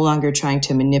no longer trying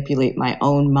to manipulate my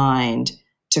own mind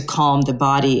to calm the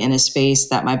body in a space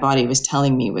that my body was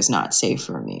telling me was not safe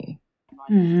for me.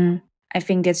 I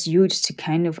think that's huge, to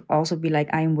kind of also be like,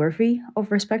 I am worthy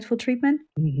of respectful treatment.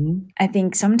 I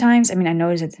think sometimes, I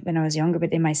noticed it when I was younger,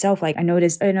 but in myself, like I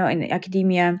noticed, in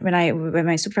academia, when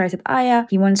my supervisor said, Aya,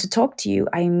 he wants to talk to you,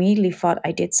 I immediately thought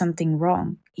I did something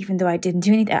wrong, even though I didn't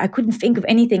do anything. I couldn't think of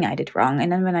anything I did wrong.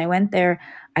 And then when I went there,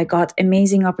 I got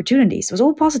amazing opportunities. It was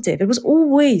all positive. It was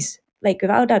always, like,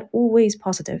 without that, always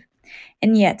positive.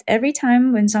 And yet, every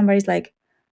time when somebody's like,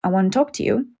 I want to talk to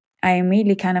you, I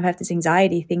immediately kind of have this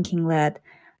anxiety, thinking that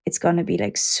it's going to be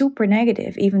like super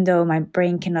negative, even though my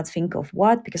brain cannot think of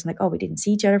what, because I'm like, oh, we didn't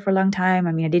see each other for a long time.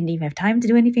 I didn't even have time to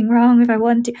do anything wrong if I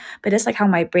want to. But that's like how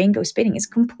my brain goes spinning. It's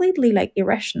completely like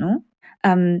irrational.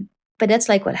 But that's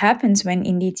like what happens when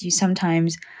indeed you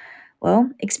sometimes,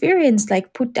 experience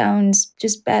like put downs,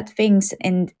 just bad things.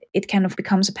 And it kind of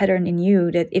becomes a pattern in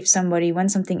you, that if somebody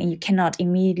wants something and you cannot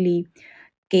immediately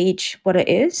gauge what it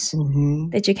is,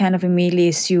 that you kind of immediately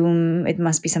assume it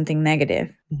must be something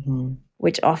negative,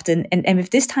 which often, and with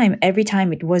this time, every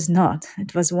time it was not.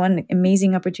 It was one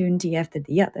amazing opportunity after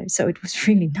the other. So it was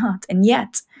really not. And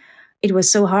yet it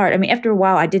was so hard. After a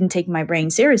while, I didn't take my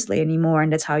brain seriously anymore.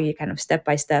 And that's how you kind of step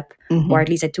by step, or at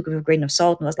least I took it with a grain of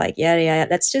salt and was like, yeah,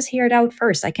 let's just hear it out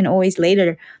first. I can always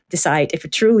later decide if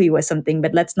it truly was something,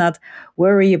 but let's not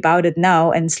worry about it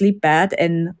now and sleep bad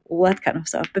and all that kind of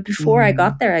stuff. But before I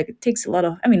got there, it takes a lot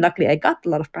of, luckily I got a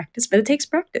lot of practice, but it takes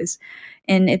practice.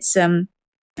 And it's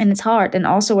hard. And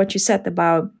also what you said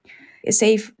about a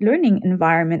safe learning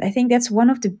environment. I think that's one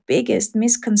of the biggest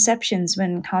misconceptions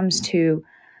when it comes to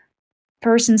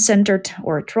person-centered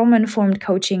or trauma-informed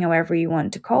coaching, however you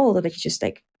want to call it, that you just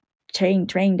like train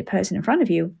the person in front of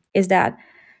you, is that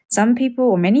some people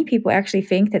or many people actually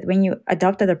think that when you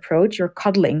adopt that approach, you're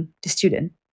coddling the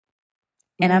student.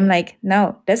 And I'm like,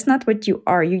 no, that's not what you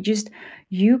are.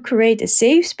 You create a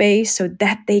safe space so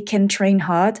that they can train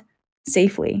hard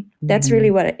safely. That's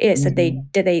really what it is. That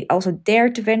they also dare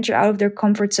to venture out of their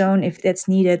comfort zone if that's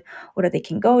needed, or that they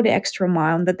can go the extra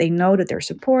mile, and that they know that they're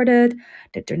supported,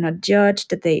 that they're not judged,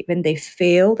 that when they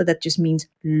fail, that just means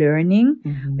learning.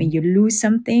 When you lose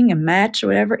something, a match or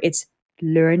whatever, it's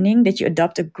learning, that you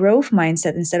adopt a growth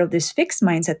mindset instead of this fixed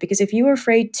mindset. Because if you're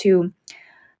afraid to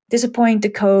disappoint the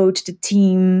coach, the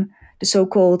team, the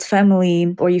so-called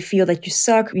family, or you feel that you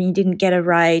suck when you didn't get it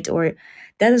right, or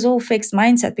that is all fixed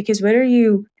mindset. Because whether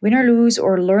you win or lose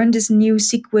or learn this new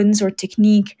sequence or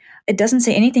technique, it doesn't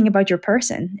say anything about your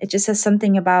person. It just says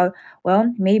something about,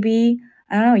 well, maybe,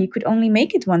 I don't know, you could only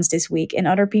make it once this week and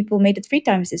other people made it 3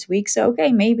 times this week. So,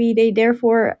 okay, maybe they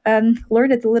therefore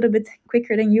learned it a little bit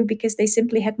quicker than you because they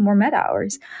simply had more meta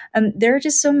hours. There are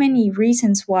just so many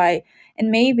reasons why.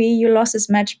 And maybe you lost this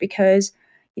match because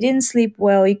you didn't sleep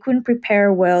well, you couldn't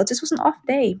prepare well. This was an off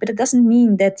day, but it doesn't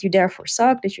mean that you therefore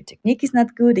suck, that your technique is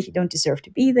not good, that you don't deserve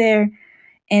to be there.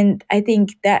 And I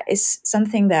think that is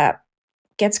something that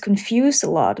gets confused a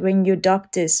lot when you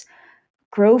adopt this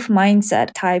growth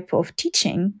mindset type of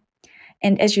teaching.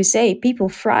 And as you say, people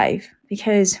thrive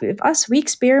because with us, we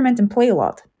experiment and play a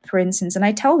lot, for instance. And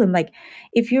I tell them, like,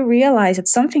 if you realize that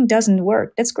something doesn't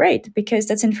work, that's great because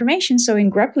that's information. So in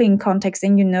grappling context,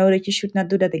 then you know that you should not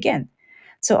do that again.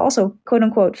 So also, quote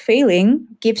unquote, failing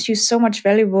gives you so much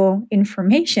valuable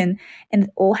information, and it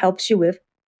all helps you with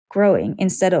growing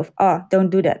instead of,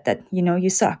 don't do that, you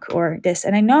suck or this.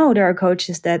 And I know there are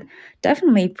coaches that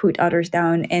definitely put others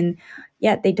down and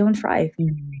yet they don't thrive.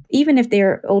 Even if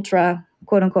they're ultra,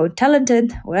 quote unquote,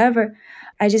 talented, whatever.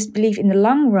 I just believe in the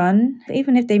long run,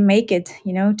 even if they make it,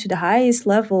 to the highest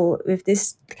level with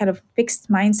this kind of fixed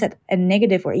mindset and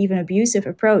negative or even abusive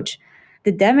approach,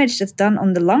 the damage that's done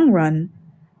on the long run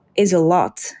is a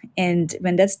lot. And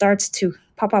when that starts to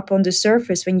pop up on the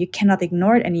surface, when you cannot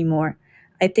ignore it anymore,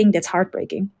 I think that's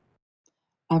heartbreaking.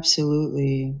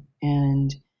 Absolutely.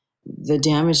 And the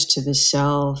damage to the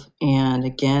self, and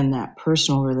again, that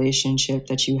personal relationship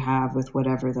that you have with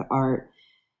whatever the art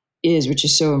is, which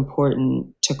is so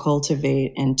important to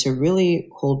cultivate and to really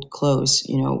hold close,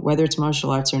 whether it's martial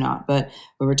arts or not. But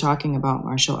when we're talking about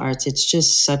martial arts, it's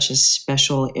just such a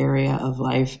special area of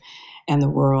life and the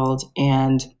world.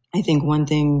 And I think one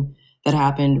thing that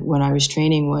happened when I was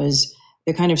training was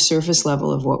the kind of surface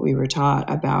level of what we were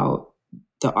taught about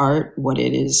the art, what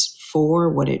it is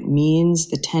for, what it means,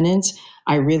 the tenets.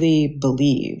 I really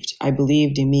believed. I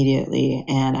believed immediately.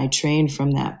 And I trained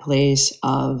from that place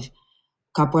of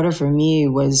capoeira. For me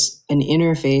was an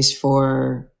interface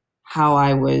for how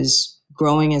I was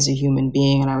growing as a human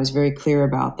being. And I was very clear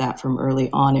about that from early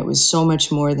on. It was so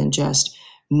much more than just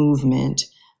movement.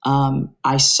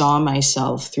 I saw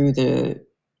myself through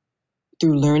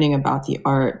learning about the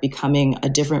art, becoming a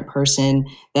different person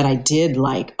that I did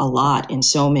like a lot in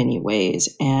so many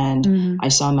ways. And I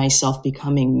saw myself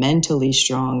becoming mentally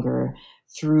stronger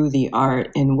through the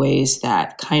art in ways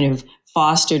that kind of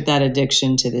fostered that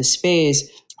addiction to this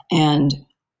space. And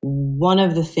one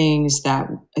of the things that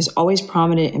is always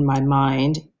prominent in my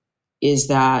mind is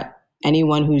that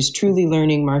anyone who's truly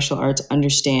learning martial arts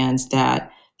understands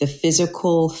that the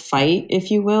physical fight, if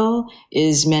you will,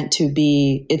 is meant to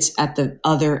be, it's at the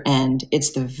other end.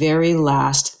 It's the very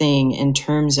last thing in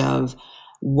terms of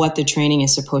what the training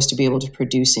is supposed to be able to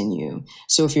produce in you.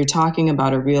 So if you're talking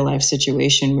about a real life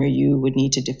situation where you would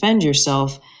need to defend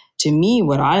yourself, to me,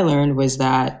 what I learned was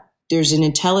that there's an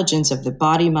intelligence of the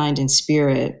body, mind, and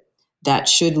spirit that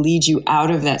should lead you out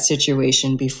of that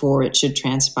situation before it should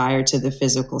transpire to the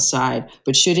physical side.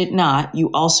 But should it not,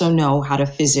 you also know how to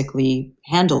physically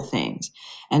handle things.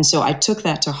 And so I took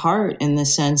that to heart in the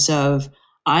sense of,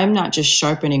 I'm not just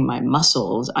sharpening my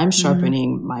muscles, I'm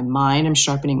sharpening my mind, I'm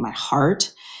sharpening my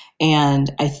heart. And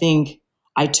I think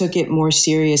I took it more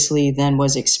seriously than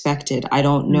was expected. I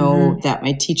don't know that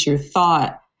my teacher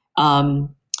thought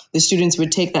the students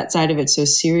would take that side of it so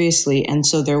seriously. And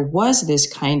so there was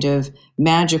this kind of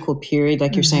magical period,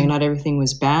 like you're saying, not everything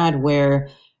was bad, where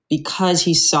because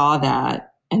he saw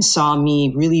that and saw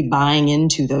me really buying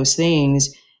into those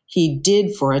things, he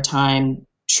did for a time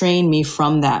train me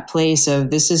from that place of,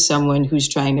 this is someone who's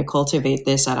trying to cultivate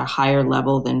this at a higher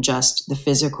level than just the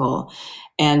physical.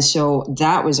 And so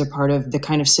that was a part of the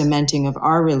kind of cementing of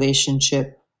our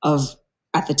relationship of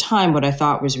at the time what I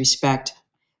thought was respect.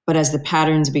 But as the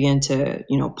patterns began to,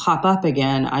 pop up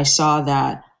again, I saw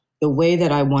that the way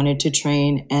that I wanted to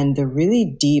train and the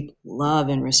really deep love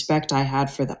and respect I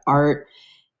had for the art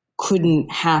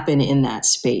couldn't happen in that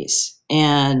space.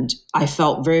 And I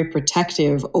felt very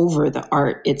protective over the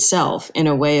art itself in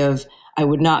a way of I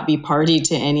would not be party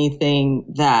to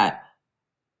anything that.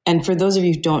 And for those of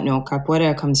you who don't know,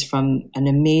 capoeira comes from an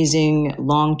amazing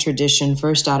long tradition,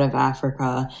 first out of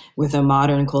Africa, with a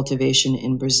modern cultivation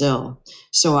in Brazil.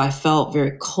 So I felt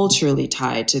very culturally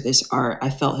tied to this art. I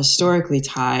felt historically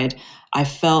tied. I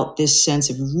felt this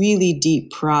sense of really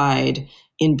deep pride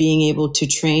in being able to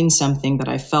train something that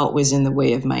I felt was in the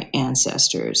way of my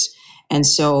ancestors. And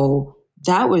so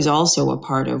that was also a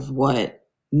part of what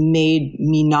made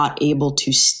me not able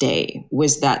to stay,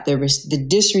 was that the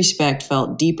disrespect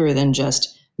felt deeper than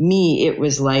just me. It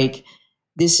was like,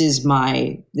 this is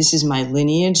my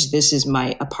lineage. This is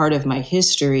a part of my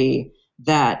history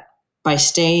that by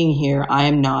staying here, I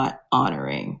am not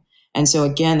honoring. And so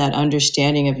again, that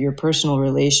understanding of your personal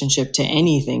relationship to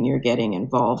anything you're getting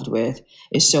involved with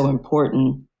is so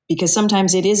important, because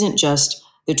sometimes it isn't just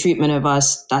the treatment of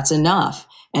us that's enough.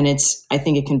 And I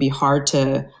think it can be hard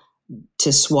to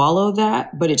swallow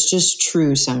that, but it's just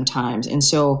true sometimes. And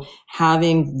so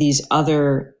having these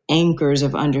other anchors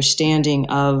of understanding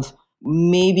of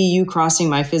maybe you crossing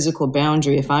my physical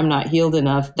boundary, if I'm not healed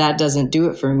enough, that doesn't do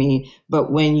it for me.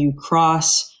 But when you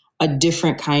cross a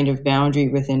different kind of boundary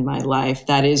within my life,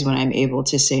 that is when I'm able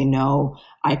to say, no,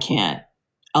 I can't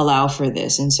allow for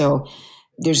this. And so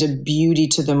there's a beauty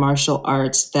to the martial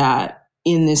arts that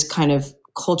in this kind of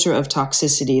culture of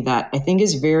toxicity that I think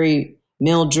is very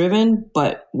male driven,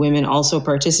 but women also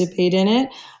participate in it,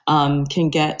 can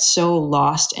get so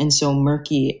lost and so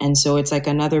murky. And so it's like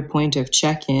another point of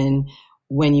check-in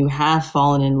when you have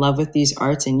fallen in love with these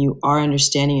arts and you are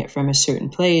understanding it from a certain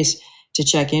place, to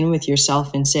check in with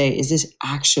yourself and say, is this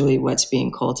actually what's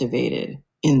being cultivated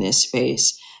in this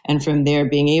space? And from there,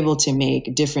 being able to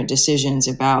make different decisions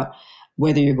about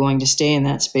whether you're going to stay in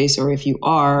that space, or if you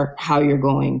are, how you're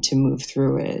going to move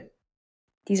through it.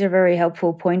 These are very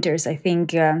helpful pointers. I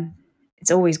think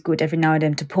it's always good every now and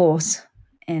then to pause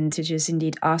and to just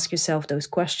indeed ask yourself those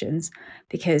questions,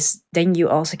 because then you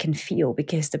also can feel,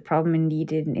 because the problem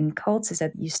indeed in cults is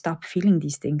that you stop feeling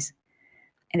these things.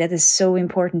 And that is so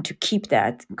important to keep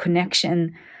that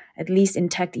connection at least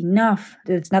intact enough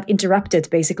that it's not interrupted,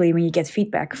 basically, when you get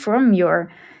feedback from your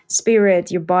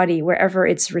spirit, your body, wherever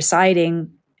it's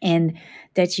residing, and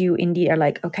that you indeed are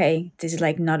like, okay, this is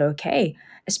like not okay.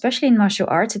 Especially in martial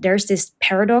arts, there's this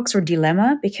paradox or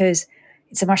dilemma, because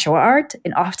it's a martial art,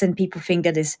 and often people think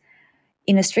that is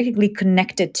inextricably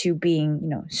connected to being,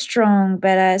 strong,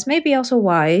 badass, maybe also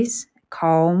wise,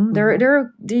 calm.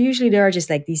 Mm-hmm. There are just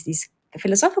like these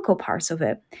philosophical parts of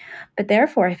it. But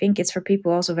therefore, I think it's for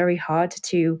people also very hard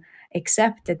to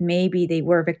accept that maybe they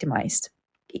were victimized,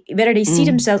 whether they see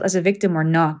themselves as a victim or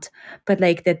not, but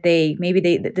like that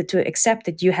to accept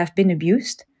that you have been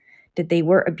abused, that they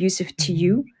were abusive to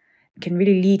you, can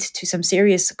really lead to some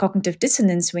serious cognitive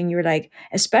dissonance when you're like,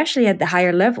 especially at the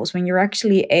higher levels, when you're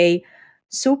actually a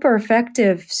super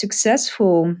effective,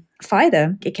 successful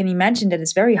fighter. I can imagine that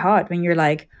it's very hard when you're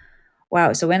like,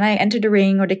 wow, so when I enter the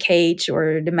ring or the cage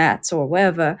or the mats or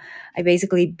whatever, I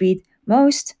basically beat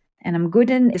most, and I'm good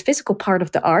in the physical part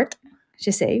of the art,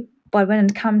 just say. But when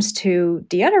it comes to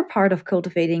the other part of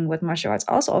cultivating what martial arts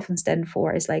also often stand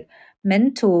for, is like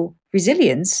mental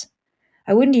resilience.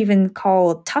 I wouldn't even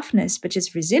call it toughness, but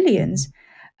just resilience.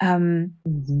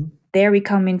 Mm-hmm. There we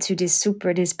come into this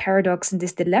paradox and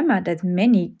this dilemma that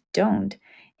many don't,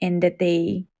 and that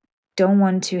they don't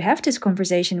want to have this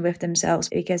conversation with themselves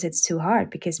because it's too hard,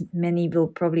 because many will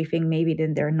probably think maybe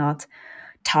then they're not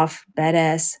tough,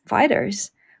 badass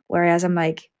fighters. Whereas I'm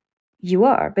like, you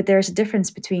are, but there's a difference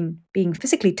between being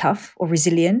physically tough, or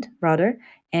resilient rather,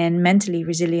 and mentally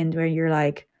resilient, where you're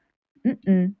like,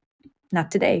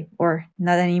 not today, or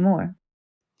not anymore.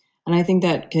 And I think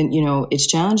that it's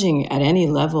challenging at any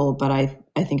level, but I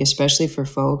think especially for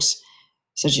folks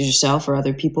such as yourself or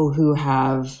other people who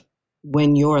have,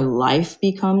 when your life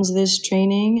becomes this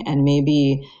training, and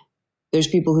maybe there's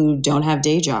people who don't have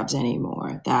day jobs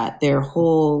anymore, that their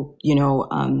whole,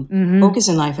 focus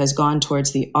in life has gone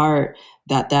towards the art,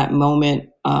 that moment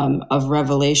of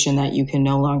revelation that you can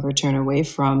no longer turn away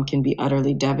from can be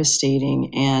utterly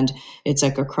devastating. And it's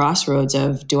like a crossroads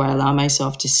of, do I allow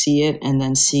myself to see it and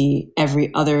then see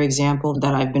every other example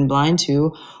that I've been blind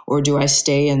to? Or do I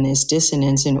stay in this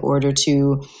dissonance in order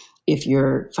to, if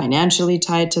you're financially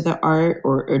tied to the art,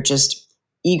 or just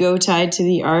ego tied to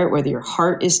the art, whether your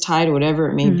heart is tied, whatever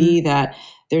it may be, that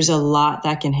there's a lot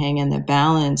that can hang in the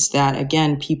balance that,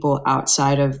 again, people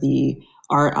outside of the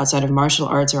art, outside of martial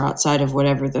arts, or outside of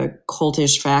whatever the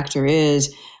cultish factor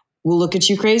is, will look at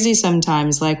you crazy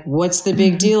sometimes. Like, what's the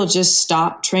big deal? Just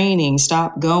stop training,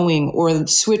 stop going, or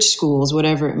switch schools,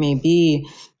 whatever it may be.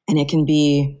 And it can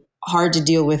be hard to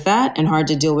deal with that, and hard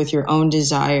to deal with your own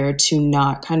desire to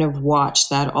not kind of watch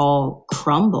that all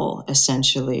crumble,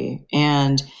 essentially.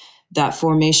 And that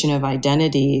formation of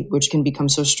identity, which can become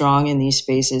so strong in these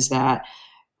spaces, that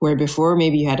where before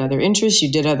maybe you had other interests,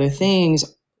 you did other things,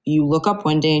 you look up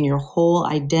one day and your whole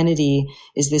identity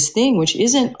is this thing, which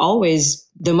isn't always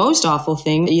the most awful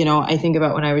thing. You know, I think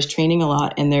about when I was training a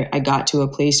lot, and I got to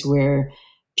a place where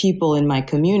people in my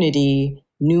community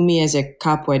knew me as a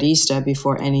capoeirista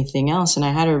before anything else. And I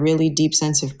had a really deep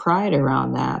sense of pride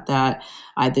around that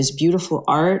I had this beautiful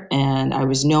art, and I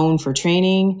was known for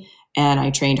training, and I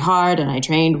trained hard and I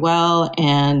trained well.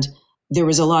 And there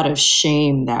was a lot of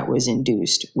shame that was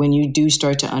induced when you do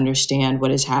start to understand what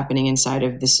is happening inside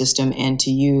of the system, and to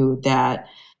you, that,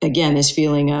 again, this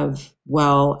feeling of,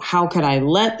 well, how could I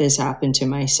let this happen to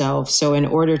myself? So in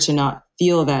order to not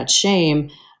feel that shame,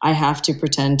 I have to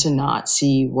pretend to not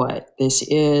see what this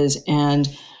is. And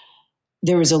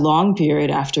there was a long period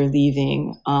after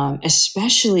leaving,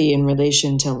 especially in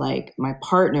relation to like my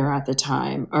partner at the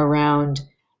time, around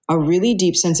a really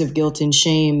deep sense of guilt and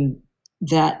shame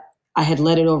that I had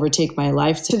let it overtake my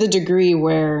life, to the degree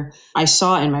where I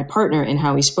saw in my partner, in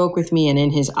how he spoke with me and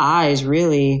in his eyes,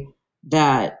 really,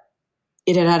 that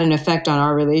it had had an effect on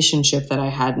our relationship that I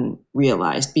hadn't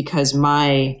realized, because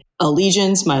my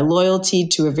allegiance, my loyalty,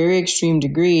 to a very extreme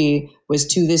degree, was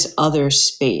to this other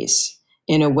space,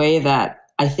 in a way that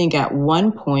I think at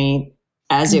one point,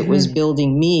 as it was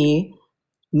building me,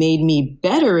 made me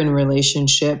better in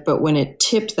relationship. But when it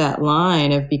tipped that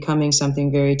line of becoming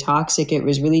something very toxic, it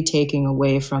was really taking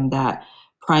away from that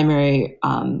primary,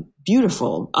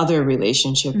 beautiful other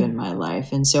relationship in my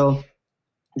life. And so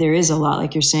there is a lot,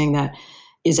 like you're saying, that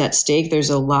is at stake.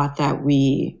 There's a lot that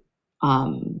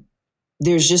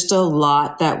there's just a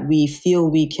lot that we feel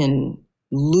we can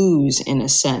lose, in a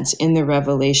sense, in the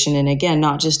revelation. And again,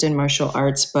 not just in martial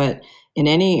arts, but in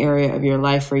any area of your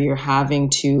life where you're having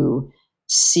to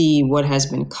see what has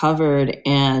been covered,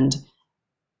 and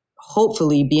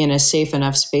hopefully be in a safe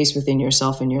enough space within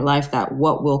yourself and your life that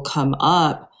what will come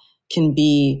up can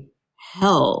be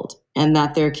held, and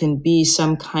that there can be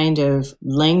some kind of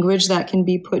language that can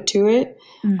be put to it.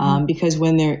 Because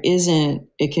when there isn't,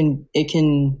 it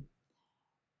can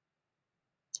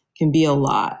be a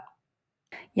lot.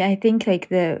 Yeah, I think like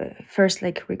the first,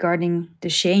 like regarding the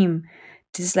shame,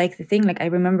 this is like the thing. Like I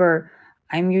remember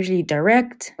I'm usually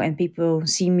direct, and people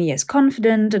see me as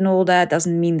confident and all that.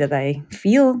 Doesn't mean that I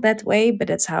feel that way, but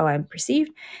that's how I'm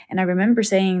perceived. And I remember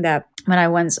saying that when I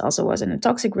once also was in a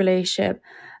toxic relationship,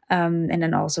 and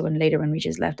then also when we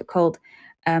just left the cult,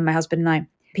 my husband and I,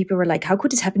 people were like, "How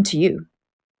could this happen to you?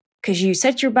 Because you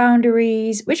set your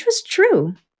boundaries," which was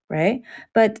true, right?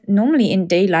 But normally in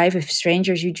day life, if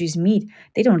strangers you just meet,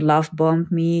 they don't love bomb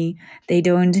me, they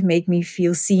don't make me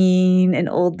feel seen, and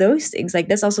all those things. Like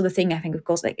that's also the thing, I think, of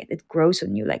course, like it grows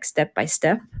on you, like step by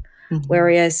step.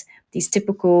 Whereas these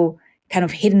typical kind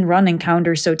of hidden run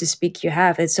encounters, so to speak, you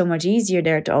have, it's so much easier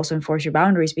there to also enforce your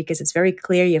boundaries, because it's very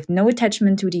clear you have no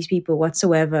attachment to these people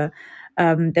whatsoever.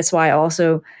 That's why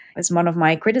also, as one of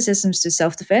my criticisms to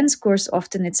self-defense course,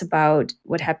 often it's about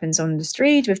what happens on the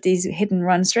street with these hidden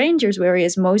run strangers,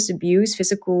 whereas most abuse,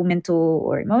 physical, mental,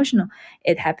 or emotional,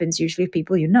 it happens usually with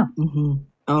people you know.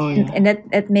 Oh, yeah. And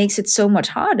that makes it so much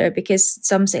harder, because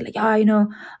some say like, I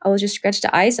will just scratch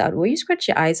the eyes out. Will you scratch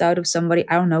your eyes out of somebody,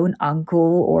 I don't know, an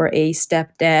uncle or a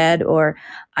stepdad, or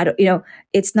I don't,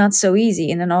 it's not so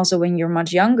easy. And then also when you're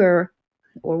much younger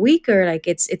or weaker, like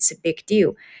it's a big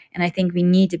deal. And I think we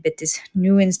need a bit this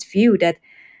nuanced view that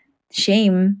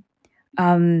shame,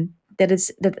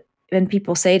 that when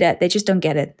people say that, they just don't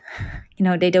get it.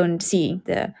 They don't see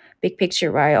the big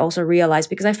picture, where I also realized,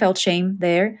 because I felt shame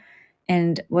there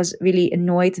and was really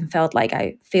annoyed and felt like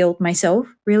I failed myself,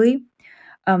 really.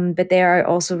 But there I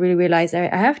also really realized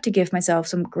I have to give myself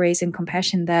some grace and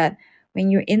compassion, that when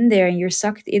you're in there and you're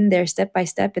sucked in there step by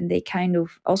step, and they kind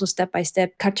of also step by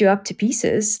step cut you up to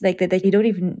pieces, like that you don't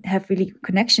even have really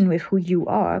connection with who you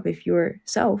are, with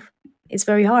yourself. It's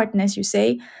very hard. And as you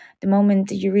say, the moment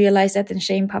that you realize that and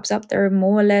shame pops up, there are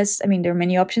more or less, there are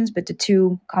many options, but the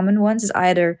two common ones is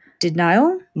either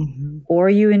denial, or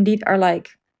you indeed are like,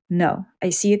 no, I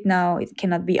see it now, it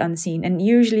cannot be unseen. And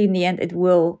usually in the end, it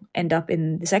will end up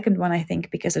in the second one, I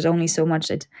think, because there's only so much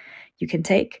that you can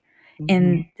take.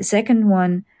 And the second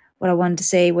one, what I wanted to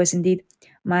say was indeed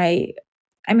my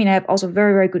I mean, I have also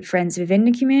very, very good friends within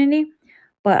the community,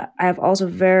 but I have also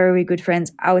very good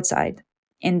friends outside.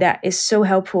 And that is so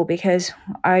helpful because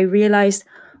I realized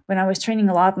when I was training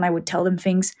a lot and I would tell them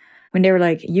things when they were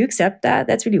like, "You accept that?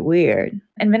 That's really weird."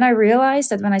 And when I realized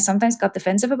that when I sometimes got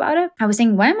defensive about it, I was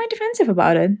saying, why am I defensive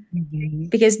about it?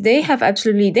 Because they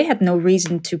had no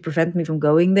reason to prevent me from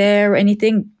going there or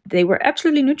anything. They were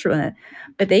absolutely neutral in it,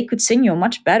 but they could signal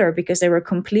much better because they were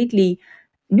completely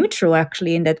neutral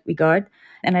actually in that regard.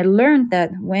 And I learned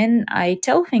that when I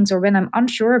tell things or when I'm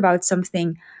unsure about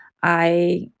something,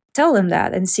 I tell them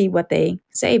that and see what they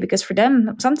say. Because for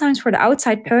them, sometimes for the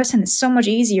outside person, it's so much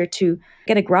easier to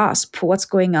get a grasp for what's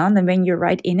going on than when you're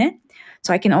right in it.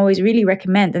 So I can always really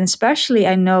recommend. And especially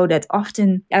I know that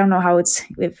often, I don't know how it's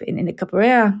in the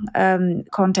capoeira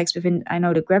context within, I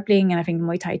know the grappling and I think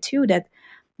Muay Thai too, that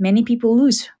many people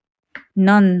lose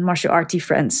non-martial arty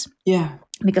friends. Yeah.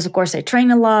 Because of course they train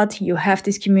a lot, you have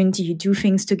this community, you do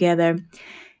things together.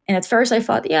 And at first I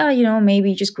thought, yeah,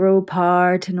 maybe just grow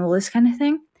apart and all this kind of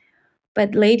thing.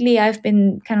 But lately I've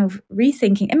been kind of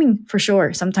rethinking. I mean, for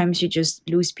sure, sometimes you just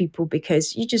lose people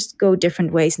because you just go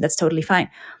different ways and that's totally fine.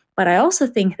 But I also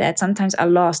think that sometimes I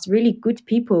lost really good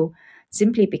people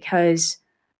simply because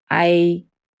I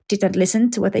did not listen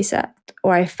to what they said,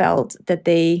 or I felt that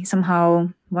they somehow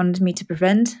wanted me to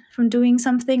prevent from doing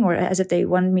something, or as if they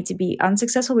wanted me to be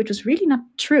unsuccessful, which was really not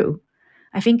true.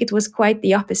 I think it was quite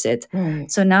the opposite.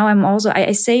 Right. So now I'm also,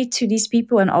 I say to these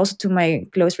people and also to my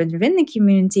close friends within the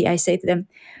community, I say to them,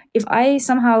 if I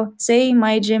somehow say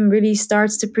my gym really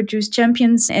starts to produce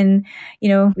champions and,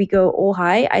 we go all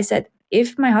high, I said,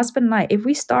 if my husband and I, if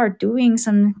we start doing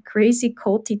some crazy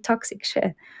culty toxic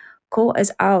shit, call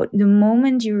us out. The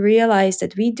moment you realize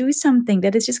that we do something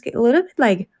that is just a little bit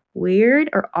like weird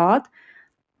or odd,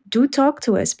 do talk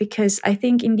to us, because I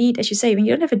think indeed, as you say, when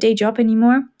you don't have a day job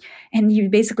anymore and you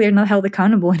basically are not held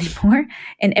accountable anymore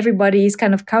and everybody is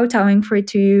kind of kowtowing for it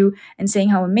to you and saying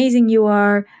how amazing you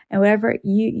are and whatever,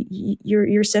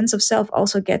 your sense of self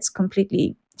also gets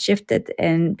completely shifted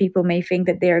and people may think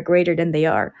that they are greater than they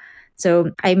are.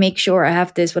 So I make sure I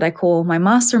have this, what I call my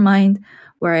mastermind,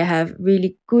 where I have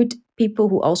really good people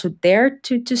who also dare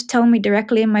to just tell me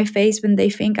directly in my face when they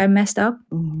think I messed up.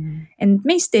 Mm-hmm. And it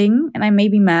may sting and I may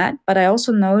be mad, but I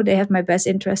also know they have my best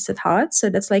interest at heart. So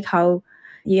that's like how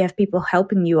you have people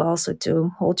helping you also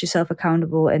to hold yourself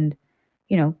accountable and,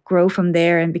 grow from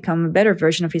there and become a better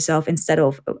version of yourself instead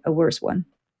of a worse one.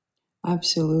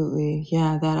 Absolutely.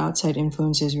 Yeah, that outside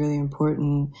influence is really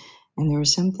important. And there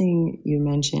was something you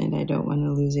mentioned, I don't want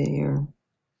to lose it here,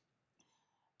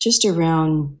 just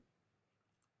around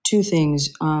two things.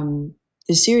 The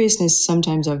seriousness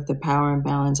sometimes of the power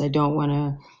imbalance. I don't want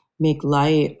to make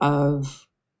light of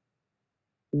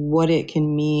what it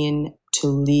can mean to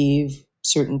leave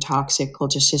certain toxic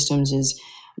culture systems.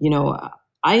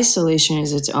 Isolation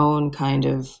is its own kind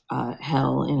of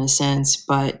hell in a sense,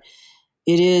 but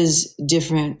it is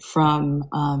different from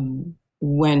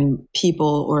when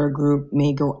people or a group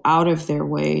may go out of their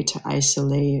way to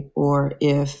isolate, or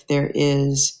if there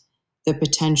is the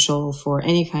potential for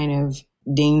any kind of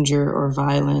danger or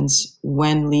violence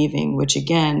when leaving, which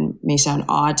again may sound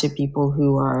odd to people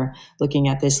who are looking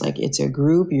at this like it's a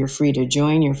group, you're free to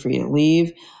join, you're free to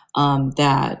leave.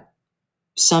 That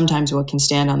sometimes what can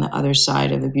stand on the other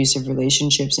side of abusive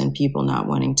relationships and people not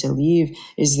wanting to leave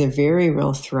is the very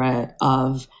real threat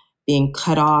of being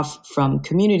cut off from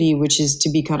community, which is to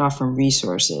be cut off from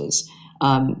resources,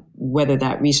 whether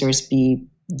that resource be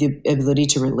the ability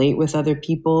to relate with other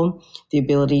people, the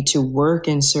ability to work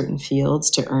in certain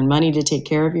fields, to earn money, to take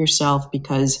care of yourself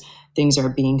because things are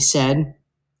being said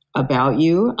about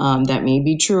you that may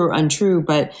be true or untrue,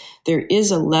 but there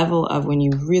is a level of when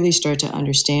you really start to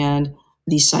understand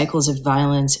these cycles of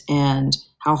violence and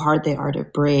how hard they are to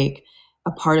break.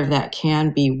 A part of that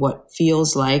can be what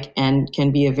feels like and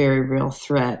can be a very real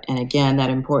threat. And again,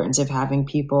 that importance of having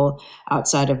people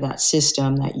outside of that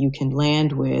system that you can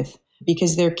land with,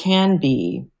 because there can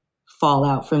be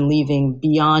fallout from leaving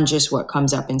beyond just what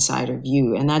comes up inside of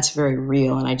you. And that's very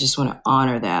real. And I just want to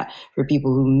honor that for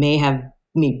people who may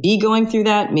be going through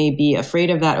that, may be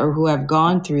afraid of that, or who have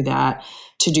gone through that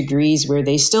to degrees where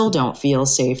they still don't feel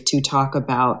safe to talk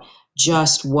about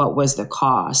just what was the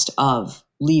cost of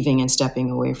leaving and stepping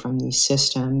away from these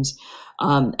systems.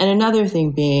 And another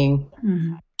thing being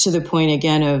to the point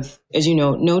again of, as you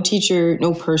know, no teacher,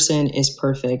 no person is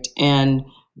perfect. And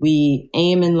we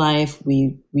aim in life,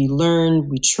 we learn,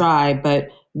 we try, but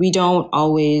we don't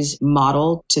always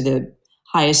model to the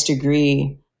highest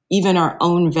degree even our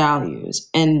own values.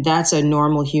 And that's a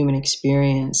normal human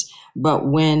experience. But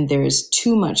when there's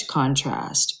too much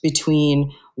contrast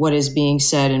between what is being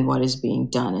said and what is being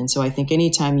done. And so I think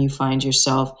anytime you find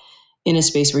yourself in a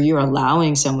space where you're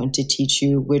allowing someone to teach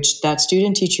you, which that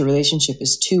student-teacher relationship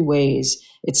is two ways.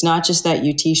 It's not just that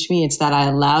you teach me, it's that I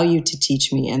allow you to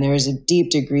teach me. And there is a deep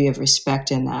degree of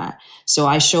respect in that. So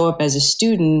I show up as a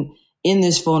student in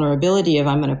this vulnerability of,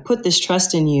 I'm going to put this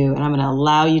trust in you and I'm going to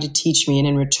allow you to teach me. And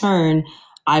in return,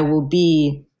 I will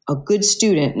be a good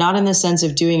student, not in the sense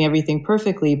of doing everything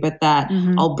perfectly, but that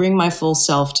I'll bring my full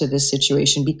self to this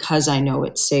situation because I know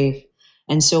it's safe.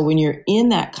 And so when you're in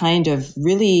that kind of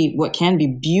really what can be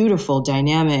beautiful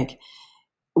dynamic,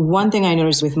 one thing I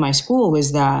noticed with my school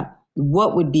was that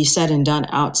what would be said and done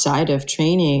outside of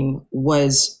training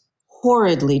was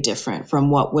horridly different from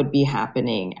what would be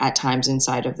happening at times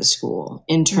inside of the school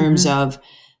in terms of,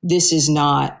 this is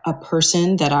not a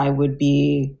person that I would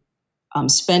be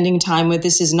spending time with.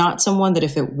 This is not someone that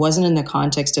if it wasn't in the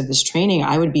context of this training,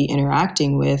 I would be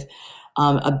interacting with.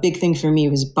 A big thing for me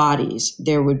was bodies.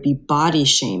 There would be body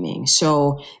shaming.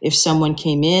 So if someone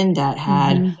came in that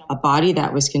had a body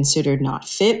that was considered not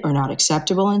fit or not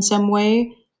acceptable in some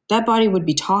way, that body would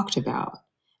be talked about.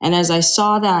 And as I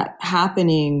saw that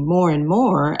happening more and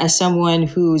more, as someone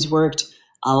who's worked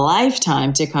a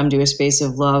lifetime to come to a space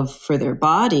of love for their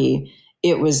body,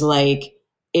 it was like,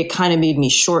 it kind of made me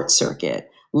short circuit.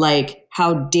 Like,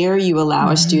 how dare you allow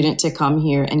a student to come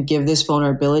here and give this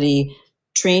vulnerability?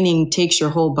 Training takes your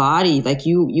whole body. Like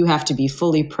you have to be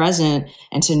fully present,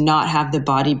 and to not have the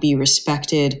body be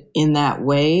respected in that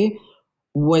way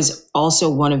was also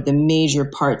one of the major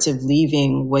parts of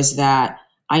leaving, was that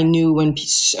I knew when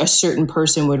a certain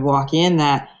person would walk in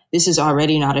that this is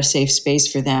already not a safe space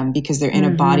for them because they're in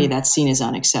a body that's seen as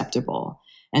unacceptable.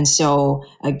 And so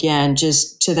again,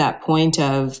 just to that point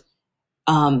of,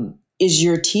 is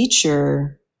your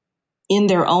teacher in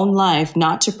their own life,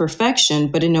 not to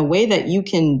perfection, but in a way that you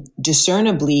can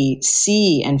discernibly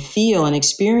see and feel and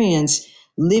experience,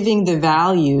 living the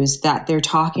values that they're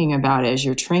talking about as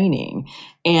you're training.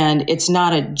 And it's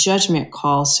not a judgment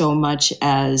call so much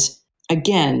as,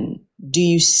 again, do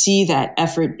you see that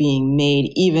effort being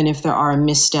made, even if there are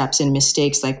missteps and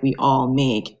mistakes like we all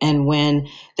make? And when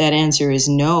that answer is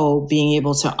no, being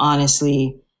able to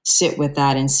honestly sit with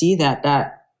that and see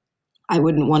that I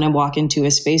wouldn't want to walk into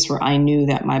a space where I knew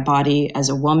that my body as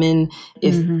a woman,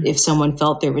 if someone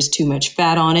felt there was too much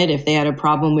fat on it, if they had a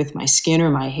problem with my skin or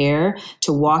my hair,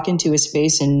 to walk into a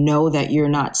space and know that you're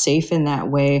not safe in that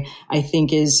way, I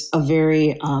think is a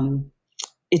very,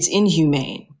 it's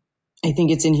inhumane. I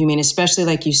think it's inhumane, especially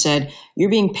like you said, you're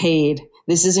being paid.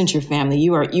 This isn't your family.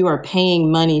 You are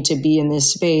paying money to be in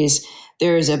this space.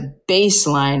 There is a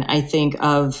baseline, I think,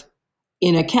 of,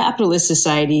 in a capitalist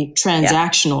society,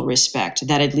 transactional respect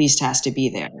that at least has to be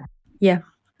there. Yeah,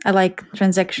 I like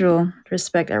transactional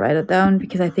respect. I write it down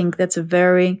because I think that's a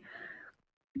very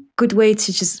good way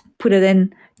to just put it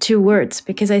in 2 words.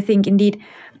 Because I think indeed,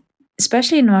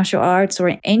 especially in martial arts or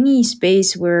in any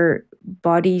space where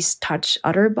bodies touch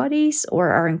other bodies or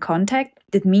are in contact,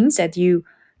 that means that you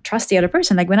trust the other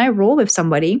person. Like when I roll with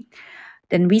somebody,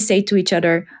 then we say to each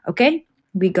other, okay,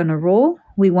 we're gonna roll.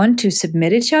 We want to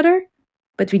submit each other,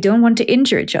 but we don't want to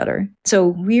injure each other. So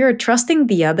we are trusting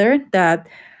the other that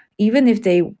even if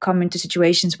they come into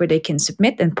situations where they can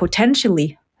submit and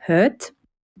potentially hurt,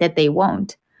 that they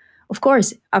won't. Of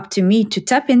course, up to me to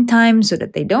tap in time so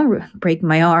that they don't break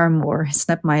my arm or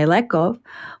snap my leg off.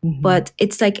 But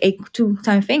it's like a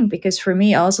 2-time thing, because for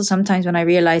me also sometimes when I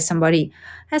realize somebody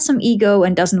has some ego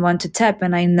and doesn't want to tap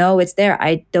and I know it's there,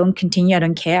 I don't continue, I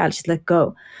don't care, I just let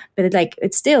go. But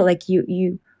it's still like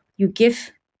you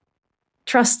give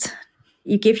trust,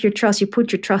 you give your trust, you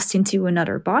put your trust into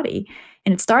another body.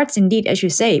 And it starts indeed, as you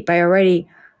say, by already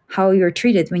how you're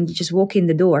treated when you just walk in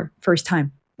the door first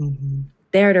time.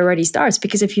 There it already starts,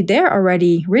 because if you're there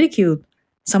already ridiculed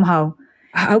somehow,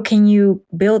 how can you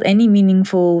build any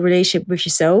meaningful relationship with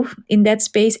yourself in that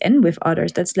space and with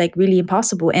others? That's like really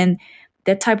impossible. And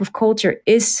that type of culture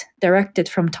is directed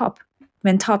from top.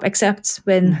 When top accepts,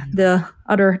 when the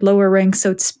other lower ranks,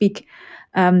 so to speak,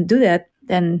 do that,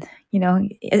 then,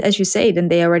 as you say, then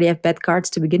they already have bad cards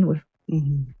to begin with.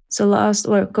 So last,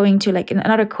 we're going to like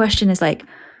another question is like,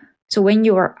 so when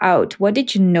you are out, what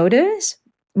did you notice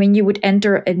when you would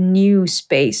enter a new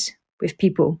space with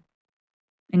people,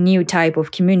 a new type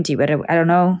of community, whether, I don't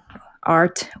know,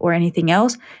 art or anything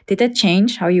else? Did that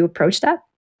change how you approach that?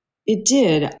 It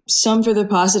did. Some for the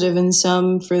positive and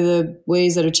some for the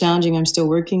ways that are challenging I'm still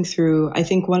working through. I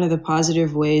think one of the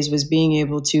positive ways was being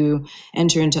able to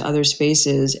enter into other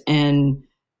spaces and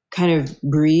kind of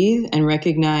breathe and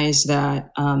recognize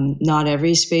that not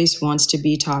every space wants to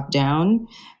be top down,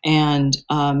 and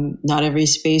not every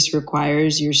space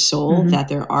requires your soul, that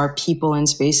there are people in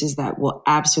spaces that will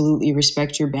absolutely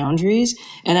respect your boundaries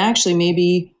and actually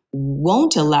maybe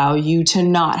won't allow you to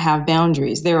not have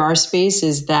boundaries. There are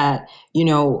spaces that,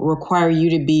 require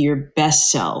you to be your best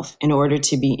self in order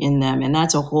to be in them. And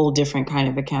that's a whole different kind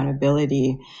of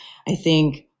accountability. I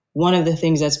think one of the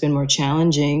things that's been more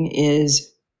challenging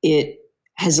is it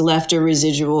has left a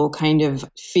residual kind of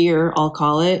fear, I'll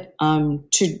call it,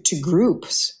 to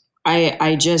groups.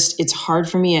 It's hard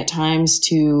for me at times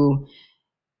to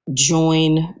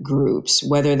join groups,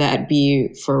 whether that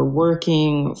be for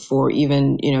working, for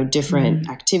even, different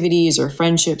activities or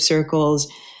friendship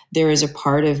circles. There is a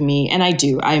part of me, and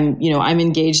I'm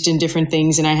engaged in different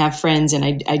things and I have friends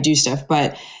and I do stuff,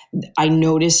 but I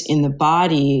notice in the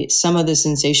body, some of the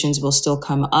sensations will still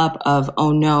come up of,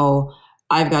 oh no,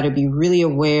 I've got to be really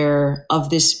aware of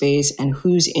this space and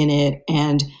who's in it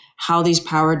and how these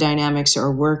power dynamics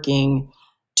are working,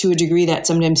 to a degree that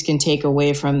sometimes can take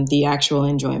away from the actual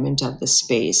enjoyment of the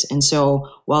space. And so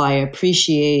while I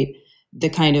appreciate the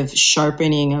kind of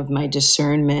sharpening of my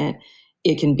discernment,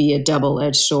 it can be a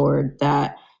double-edged sword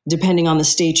that, depending on the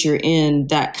state you're in,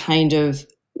 that kind of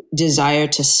desire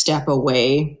to step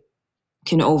away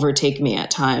can overtake me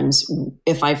at times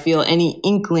if I feel any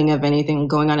inkling of anything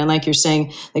going on. And like you're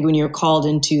saying, like when you're called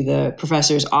into the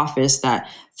professor's office, that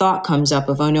thought comes up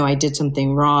of, oh no, I did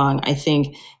something wrong. I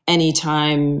think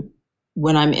anytime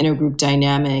when I'm in a group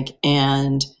dynamic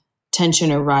and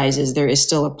tension arises, there is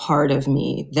still a part of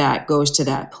me that goes to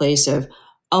that place of,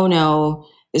 oh no,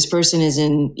 this person is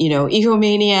in,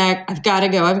 egomaniac. I've got to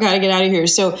go. I've got to get out of here.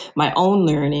 So my own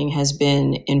learning has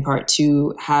been in part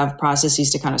to have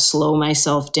processes to kind of slow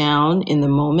myself down in the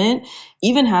moment.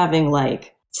 Even having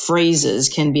like phrases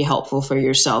can be helpful for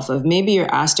yourself, of maybe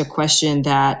you're asked a question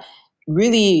that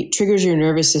really triggers your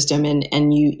nervous system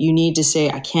and you need to say,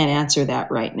 I can't answer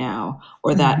that right now,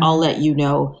 or that I'll let you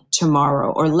know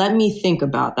tomorrow, or let me think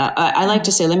about that. I like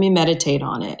to say, let me meditate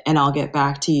on it and I'll get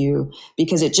back to you,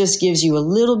 because it just gives you a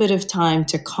little bit of time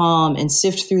to calm and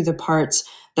sift through the parts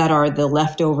that are the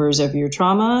leftovers of your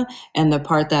trauma and the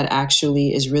part that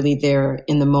actually is really there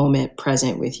in the moment,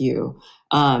 present with you.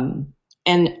 And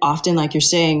often, like you're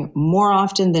saying, more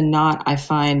often than not, I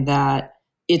find that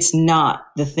it's not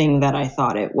the thing that I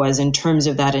thought it was in terms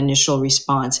of that initial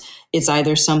response. It's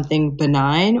either something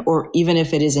benign, or even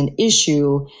if it is an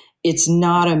issue, it's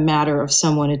not a matter of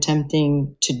someone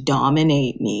attempting to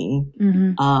dominate me.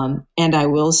 And I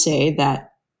will say that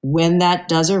when that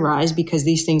does arise, because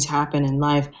these things happen in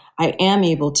life, I am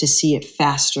able to see it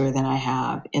faster than I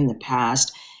have in the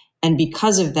past. And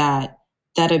because of that,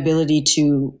 that ability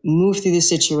to move through the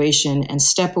situation and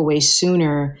step away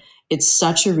sooner, it's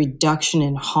such a reduction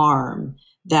in harm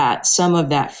that some of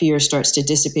that fear starts to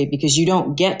dissipate, because you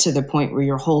don't get to the point where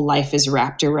your whole life is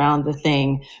wrapped around the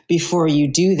thing before you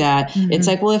do that. It's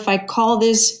like, well, if I call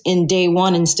this in day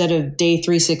one instead of day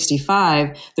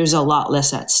 365, there's a lot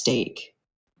less at stake.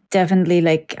 Definitely.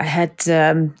 Like I had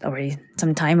already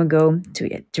some time ago,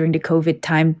 during the COVID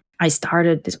time, I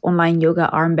started this online yoga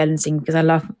arm balancing because I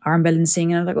love arm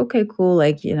balancing. And I was like, okay, cool.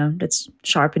 Like, let's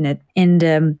sharpen it.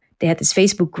 And they had this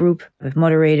Facebook group with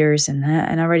moderators, and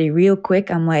already real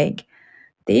quick, I'm like,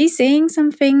 they saying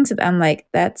some things that I'm like,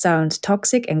 that sounds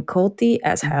toxic and culty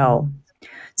as hell.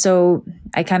 So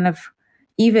I kind of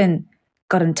even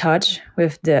got in touch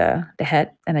with the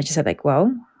head, and I just said like,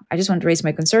 well, I just want to raise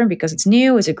my concern because it's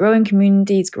new, it's a growing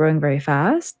community, it's growing very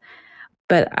fast.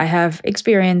 But I have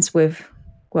experience with,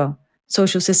 well,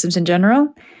 social systems in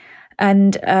general.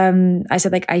 And I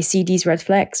said, like, I see these red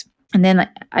flags. And then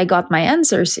I got my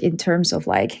answers in terms of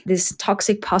like this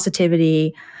toxic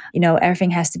positivity,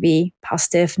 everything has to be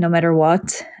positive no matter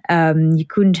what. You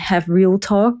couldn't have real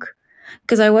talk,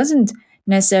 because I wasn't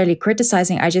necessarily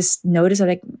criticizing. I just noticed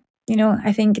like,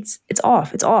 I think it's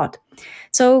off, it's odd.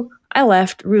 So I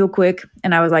left real quick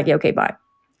and I was like, yeah, okay, bye.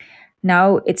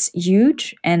 Now it's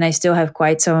huge, and I still have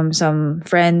quite some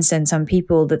friends and some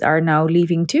people that are now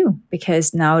leaving too,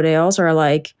 because now they also are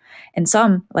like, and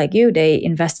some like you, they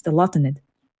invested a lot in it.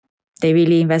 They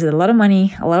really invested a lot of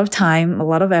money, a lot of time, a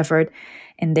lot of effort,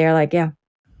 and they're like, yeah,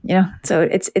 So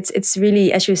it's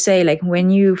really, as you say, like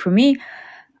for me,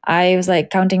 I was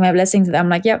like counting my blessings, and I'm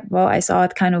like, yeah, well, I saw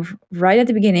it kind of right at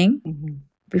the beginning,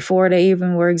 before they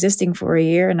even were existing for a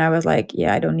year, and I was like,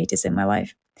 yeah, I don't need this in my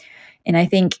life. And I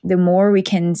think the more we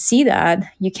can see that,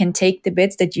 you can take the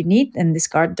bits that you need and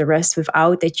discard the rest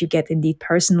without that you get indeed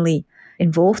personally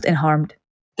involved and harmed.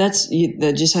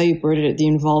 just how you worded it, the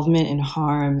involvement in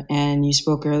harm. And you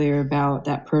spoke earlier about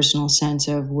that personal sense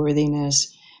of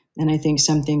worthiness. And I think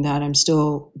something that I'm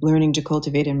still learning to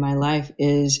cultivate in my life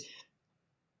is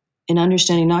an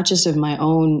understanding, not just of my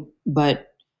own, but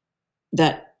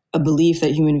that a belief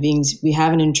that human beings, we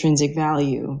have an intrinsic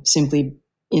value simply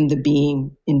in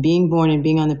being born and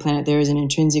being on the planet. There is an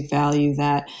intrinsic value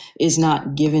that is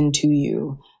not given to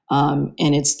you. And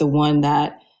it's the one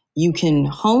that you can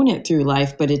hone it through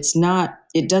life, but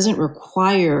it doesn't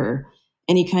require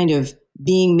any kind of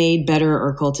being made better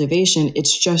or cultivation.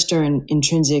 It's just our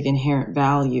intrinsic inherent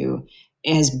value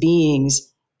as beings.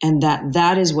 And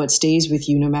that is what stays with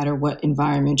you no matter what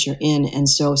environment you're in. And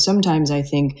so sometimes I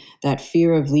think that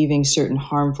fear of leaving certain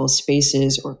harmful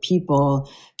spaces or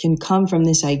people can come from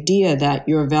this idea that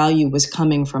your value was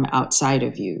coming from outside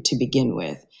of you to begin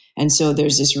with. And so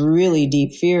there's this really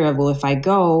deep fear of, well, if I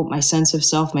go, my sense of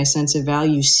self, my sense of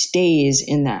value stays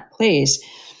in that place.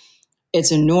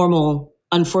 It's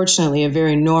unfortunately, a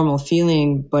very normal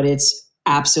feeling, but it's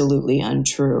absolutely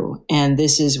untrue. And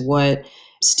this is what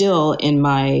still in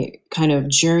my kind of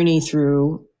journey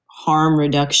through harm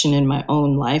reduction in my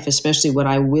own life, especially what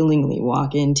I willingly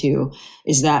walk into,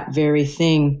 is that very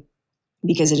thing,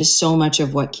 because it is so much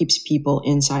of what keeps people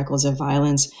in cycles of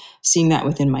violence. Seeing that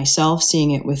within myself,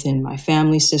 seeing it within my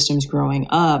family systems growing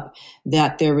up,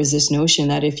 that there was this notion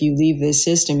that if you leave this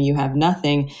system, you have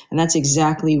nothing. And that's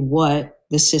exactly what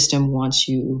the system wants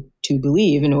you to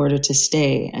believe in order to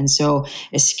stay. And so,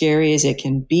 as scary as it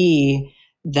can be,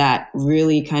 that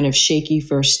really kind of shaky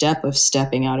first step of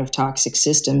stepping out of toxic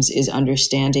systems is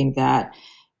understanding that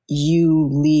you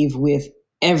leave with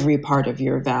every part of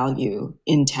your value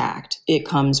intact. It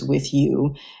comes with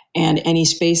you. And any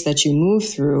space that you move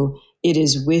through, it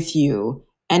is with you.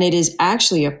 And it is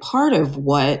actually a part of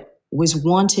what was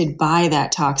wanted by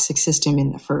that toxic system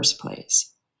in the first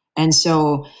place. And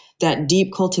so that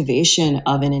deep cultivation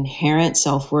of an inherent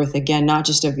self-worth, again, not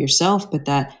just of yourself, but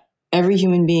that every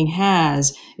human being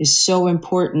has, is so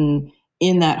important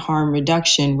in that harm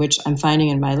reduction, which I'm finding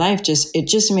in my life, it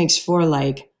just makes for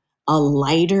like a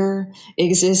lighter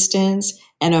existence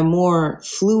and a more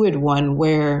fluid one,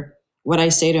 where what I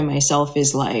say to myself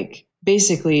is like,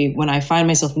 basically, when I find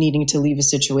myself needing to leave a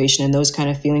situation and those kind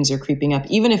of feelings are creeping up,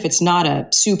 even if it's not a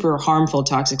super harmful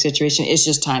toxic situation, it's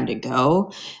just time to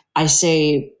go. I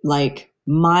say, like,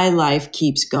 my life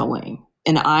keeps going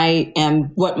and I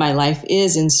am what my life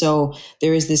is. And so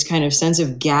there is this kind of sense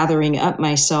of gathering up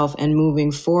myself and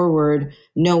moving forward,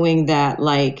 knowing that,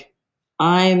 like,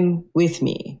 I'm with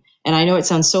me. And I know it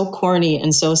sounds so corny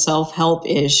and so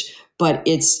self-help-ish, but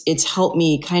it's helped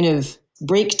me kind of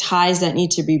break ties that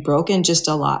need to be broken just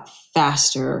a lot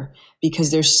faster,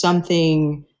 because there's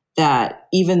something that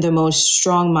even the most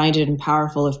strong-minded and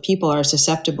powerful of people are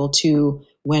susceptible to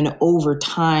when over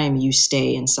time you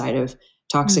stay inside of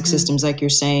toxic systems. Like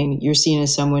you're saying, you're seen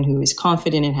as someone who is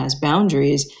confident and has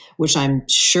boundaries, which I'm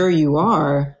sure you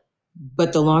are.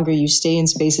 But the longer you stay in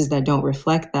spaces that don't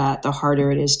reflect that, the harder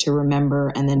it is to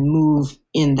remember and then move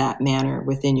in that manner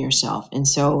within yourself. And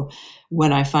so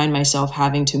when I find myself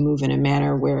having to move in a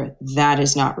manner where that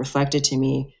is not reflected to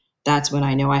me, that's when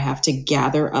I know I have to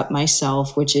gather up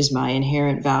myself, which is my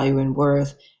inherent value and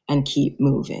worth, and keep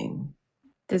moving.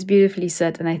 That's beautifully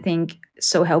said. And I think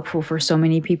so helpful for so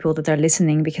many people that are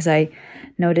listening, because I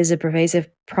know there's a pervasive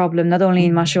problem, not only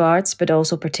in martial arts, but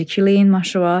also particularly in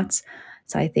martial arts.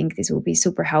 So I think this will be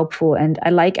super helpful. And I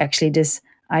like actually this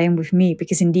I am with me,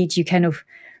 because indeed you kind of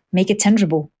make it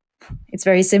tangible. It's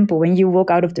very simple. When you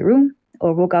walk out of the room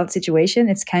or walk out of the situation,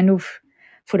 it's kind of,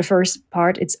 for the first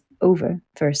part, it's over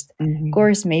first. Of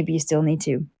course, maybe you still need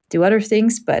to do other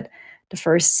things, but the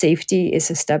first safety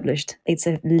is established. It's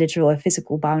a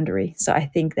physical boundary. So I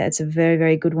think that's a very,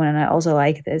 very good one. And I also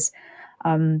like this.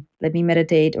 Let me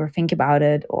meditate or think about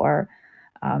it, or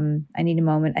I need a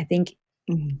moment. I think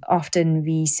often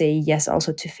we say yes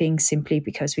also to things simply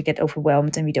because we get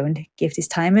overwhelmed and we don't give this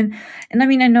time. And I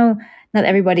mean, I know not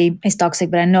everybody is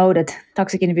toxic, but I know that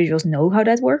toxic individuals know how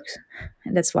that works.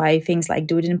 And that's why things like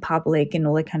do it in public and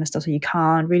all that kind of stuff, so you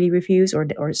can't really refuse,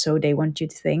 or so they want you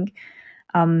to think.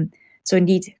 So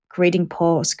indeed, creating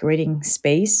pause, creating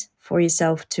space for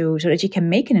yourself so that you can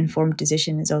make an informed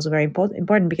decision is also very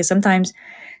important, because sometimes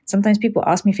people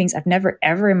ask me things I've never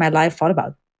ever in my life thought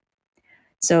about.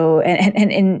 So,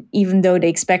 and even though they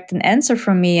expect an answer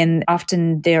from me, and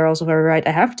often they're also very right,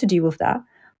 I have to deal with that.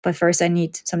 But first I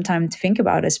need some time to think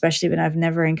about it, especially when I've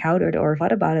never encountered or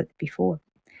thought about it before.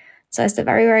 So as the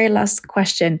very, very last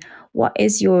question, what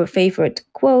is your favorite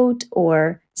quote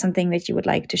or something that you would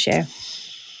like to share?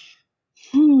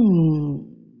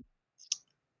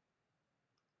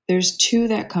 There's two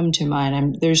that come to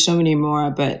mind. There's so many more,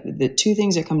 but the two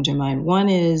things that come to mind. One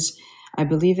is, I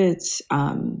believe it's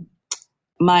Maya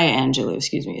Angelou,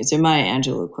 It's a Maya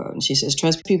Angelou quote. And she says,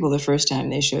 trust people the first time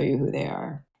they show you who they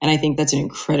are. And I think that's an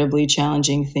incredibly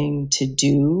challenging thing to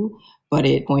do, but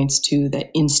it points to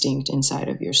the instinct inside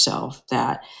of yourself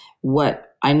that what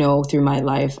I know through my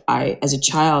life, as a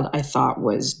child, I thought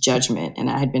was judgment, and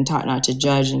I had been taught not to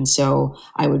judge. And so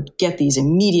I would get these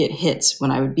immediate hits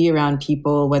when I would be around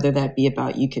people, whether that be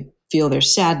about, you could feel their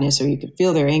sadness or you could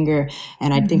feel their anger.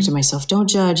 And I'd think to myself, don't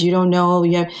judge, you don't know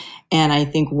yet. And I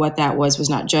think what that was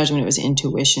not judgment, it was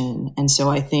intuition. And so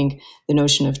I think the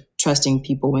notion of trusting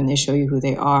people when they show you who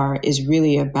they are is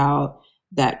really about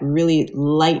that really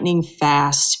lightning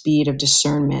fast speed of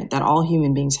discernment that all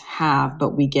human beings have,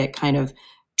 but we get kind of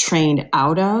trained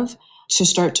out of, to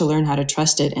start to learn how to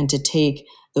trust it and to take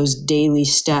those daily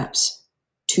steps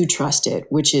to trust it,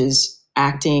 which is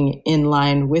acting in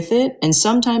line with it. And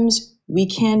sometimes we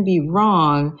can be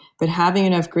wrong, but having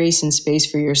enough grace and space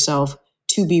for yourself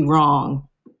to be wrong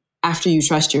after you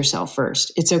trust yourself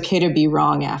first. It's okay to be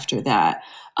wrong after that.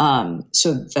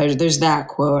 So there's that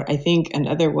quote. I think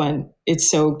another one, it's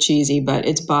so cheesy, but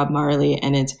it's Bob Marley,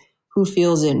 and it's, who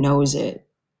feels it knows it.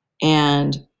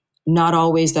 And not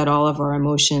always that all of our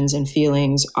emotions and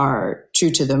feelings are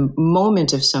true to the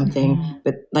moment of something,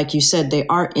 but like you said, they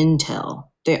are intel.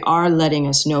 They are letting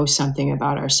us know something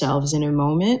about ourselves in a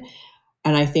moment.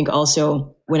 And I think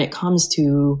also when it comes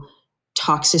to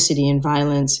toxicity and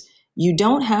violence, you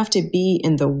don't have to be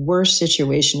in the worst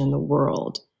situation in the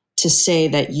world to say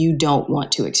that you don't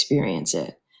want to experience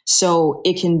it. So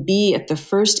it can be at the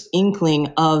first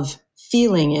inkling of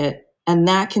feeling it, and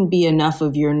that can be enough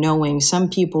of your knowing. Some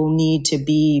people need to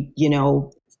be,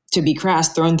 to be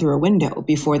crass, thrown through a window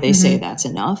before they say that's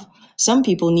enough. Some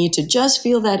people need to just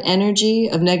feel that energy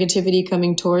of negativity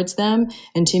coming towards them.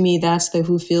 And to me, that's the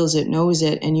who feels it knows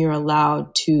it. And you're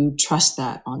allowed to trust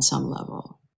that on some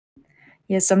level.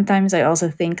 Yeah, sometimes I also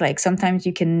think sometimes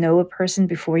you can know a person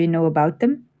before you know about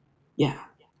them. Yeah.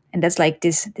 And that's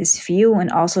this feel,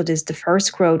 and also the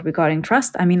first quote regarding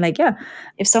trust. I mean,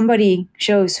 if somebody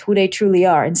shows who they truly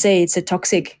are and say it's a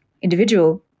toxic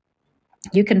individual,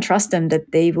 you can trust them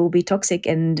that they will be toxic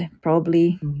and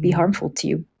probably be harmful to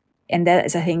you. And that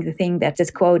is, I think, the thing, that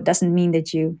this quote doesn't mean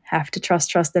that you have to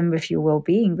trust them with your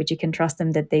well-being, but you can trust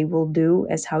them that they will do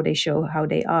as how they show how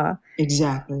they are.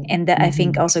 Exactly. And that I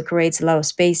think also creates a lot of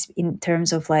space in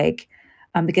terms of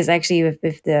because actually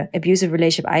with the abusive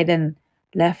relationship I then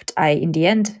left, in the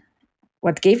end,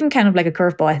 what gave him kind of like a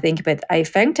curveball, I think, but I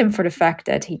thanked him for the fact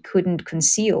that he couldn't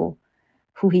conceal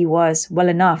who he was well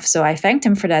enough. So I thanked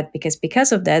him for that,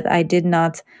 because of that, I did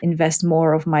not invest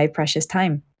more of my precious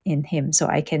time in him. So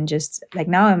I can just,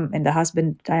 now I'm in the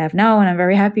husband I have now and I'm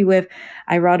very happy with,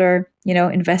 I rather,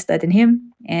 invest that in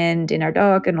him and in our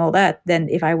dog and all that, than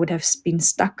if I would have been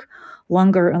stuck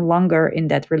longer and longer in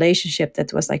that relationship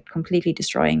that was completely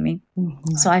destroying me.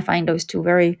 So I find those two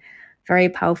very, very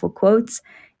powerful quotes.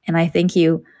 And I thank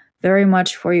you very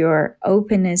much for your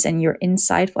openness and your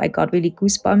insight. I got really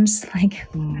goosebumps,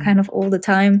 kind of all the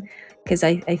time, because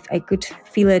I could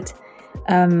feel it.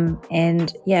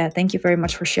 And yeah, thank you very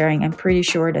much for sharing. I'm pretty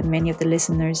sure that many of the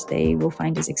listeners, they will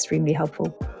find this extremely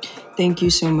helpful. Thank you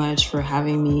so much for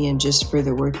having me, and just for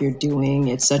the work you're doing.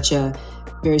 It's such a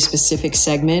very specific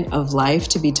segment of life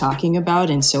to be talking about.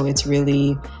 And so it's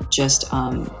really just,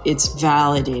 it's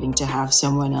validating to have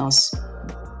someone else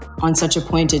on such a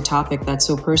pointed topic that's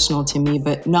so personal to me,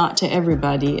 but not to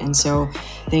everybody. And so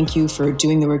thank you for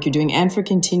doing the work you're doing, and for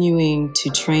continuing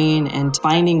to train and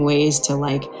finding ways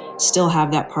to still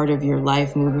have that part of your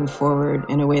life moving forward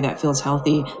in a way that feels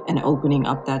healthy, and opening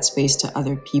up that space to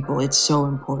other people. It's so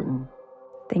important.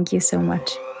 Thank you so much.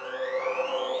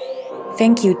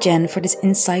 Thank you, Jen, for this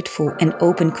insightful and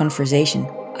open conversation.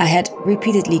 I had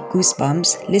repeatedly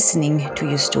goosebumps listening to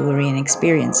your story and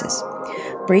experiences.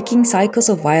 Breaking cycles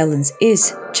of violence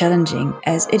is challenging,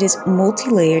 as it is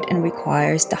multi-layered and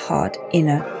requires the hard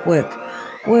inner work.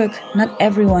 Not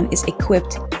everyone is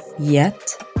equipped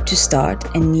yet to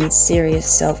start, and needs serious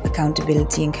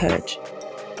self-accountability and courage.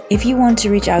 If you want to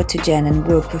reach out to Jen and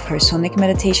work with her sonic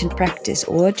meditation practice,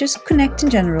 or just connect in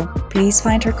general, please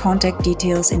find her contact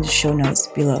details in the show notes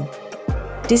below.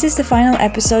 This is the final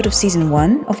episode of Season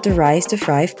 1 of the Rise to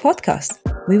Thrive podcast.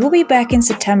 We will be back in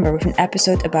September with an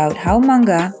episode about how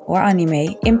manga or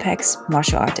anime impacts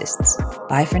martial artists.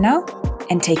 Bye for now,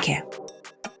 and take care.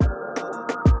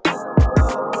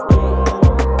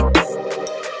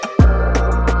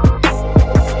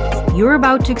 You're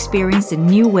about to experience a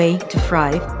new way to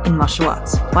thrive in martial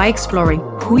arts by exploring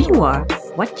who you are,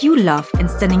 what you love and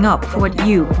standing up for what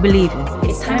you believe in.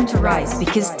 It's time to rise,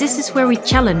 because this is where we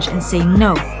challenge and say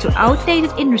no to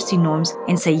outdated industry norms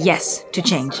and say yes to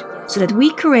change, so that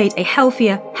we create a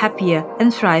healthier, happier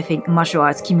and thriving martial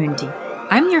arts community.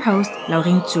 I'm your host,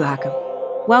 Laurien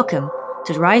Tsuhaken. Welcome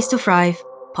to the Rise to Thrive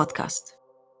podcast.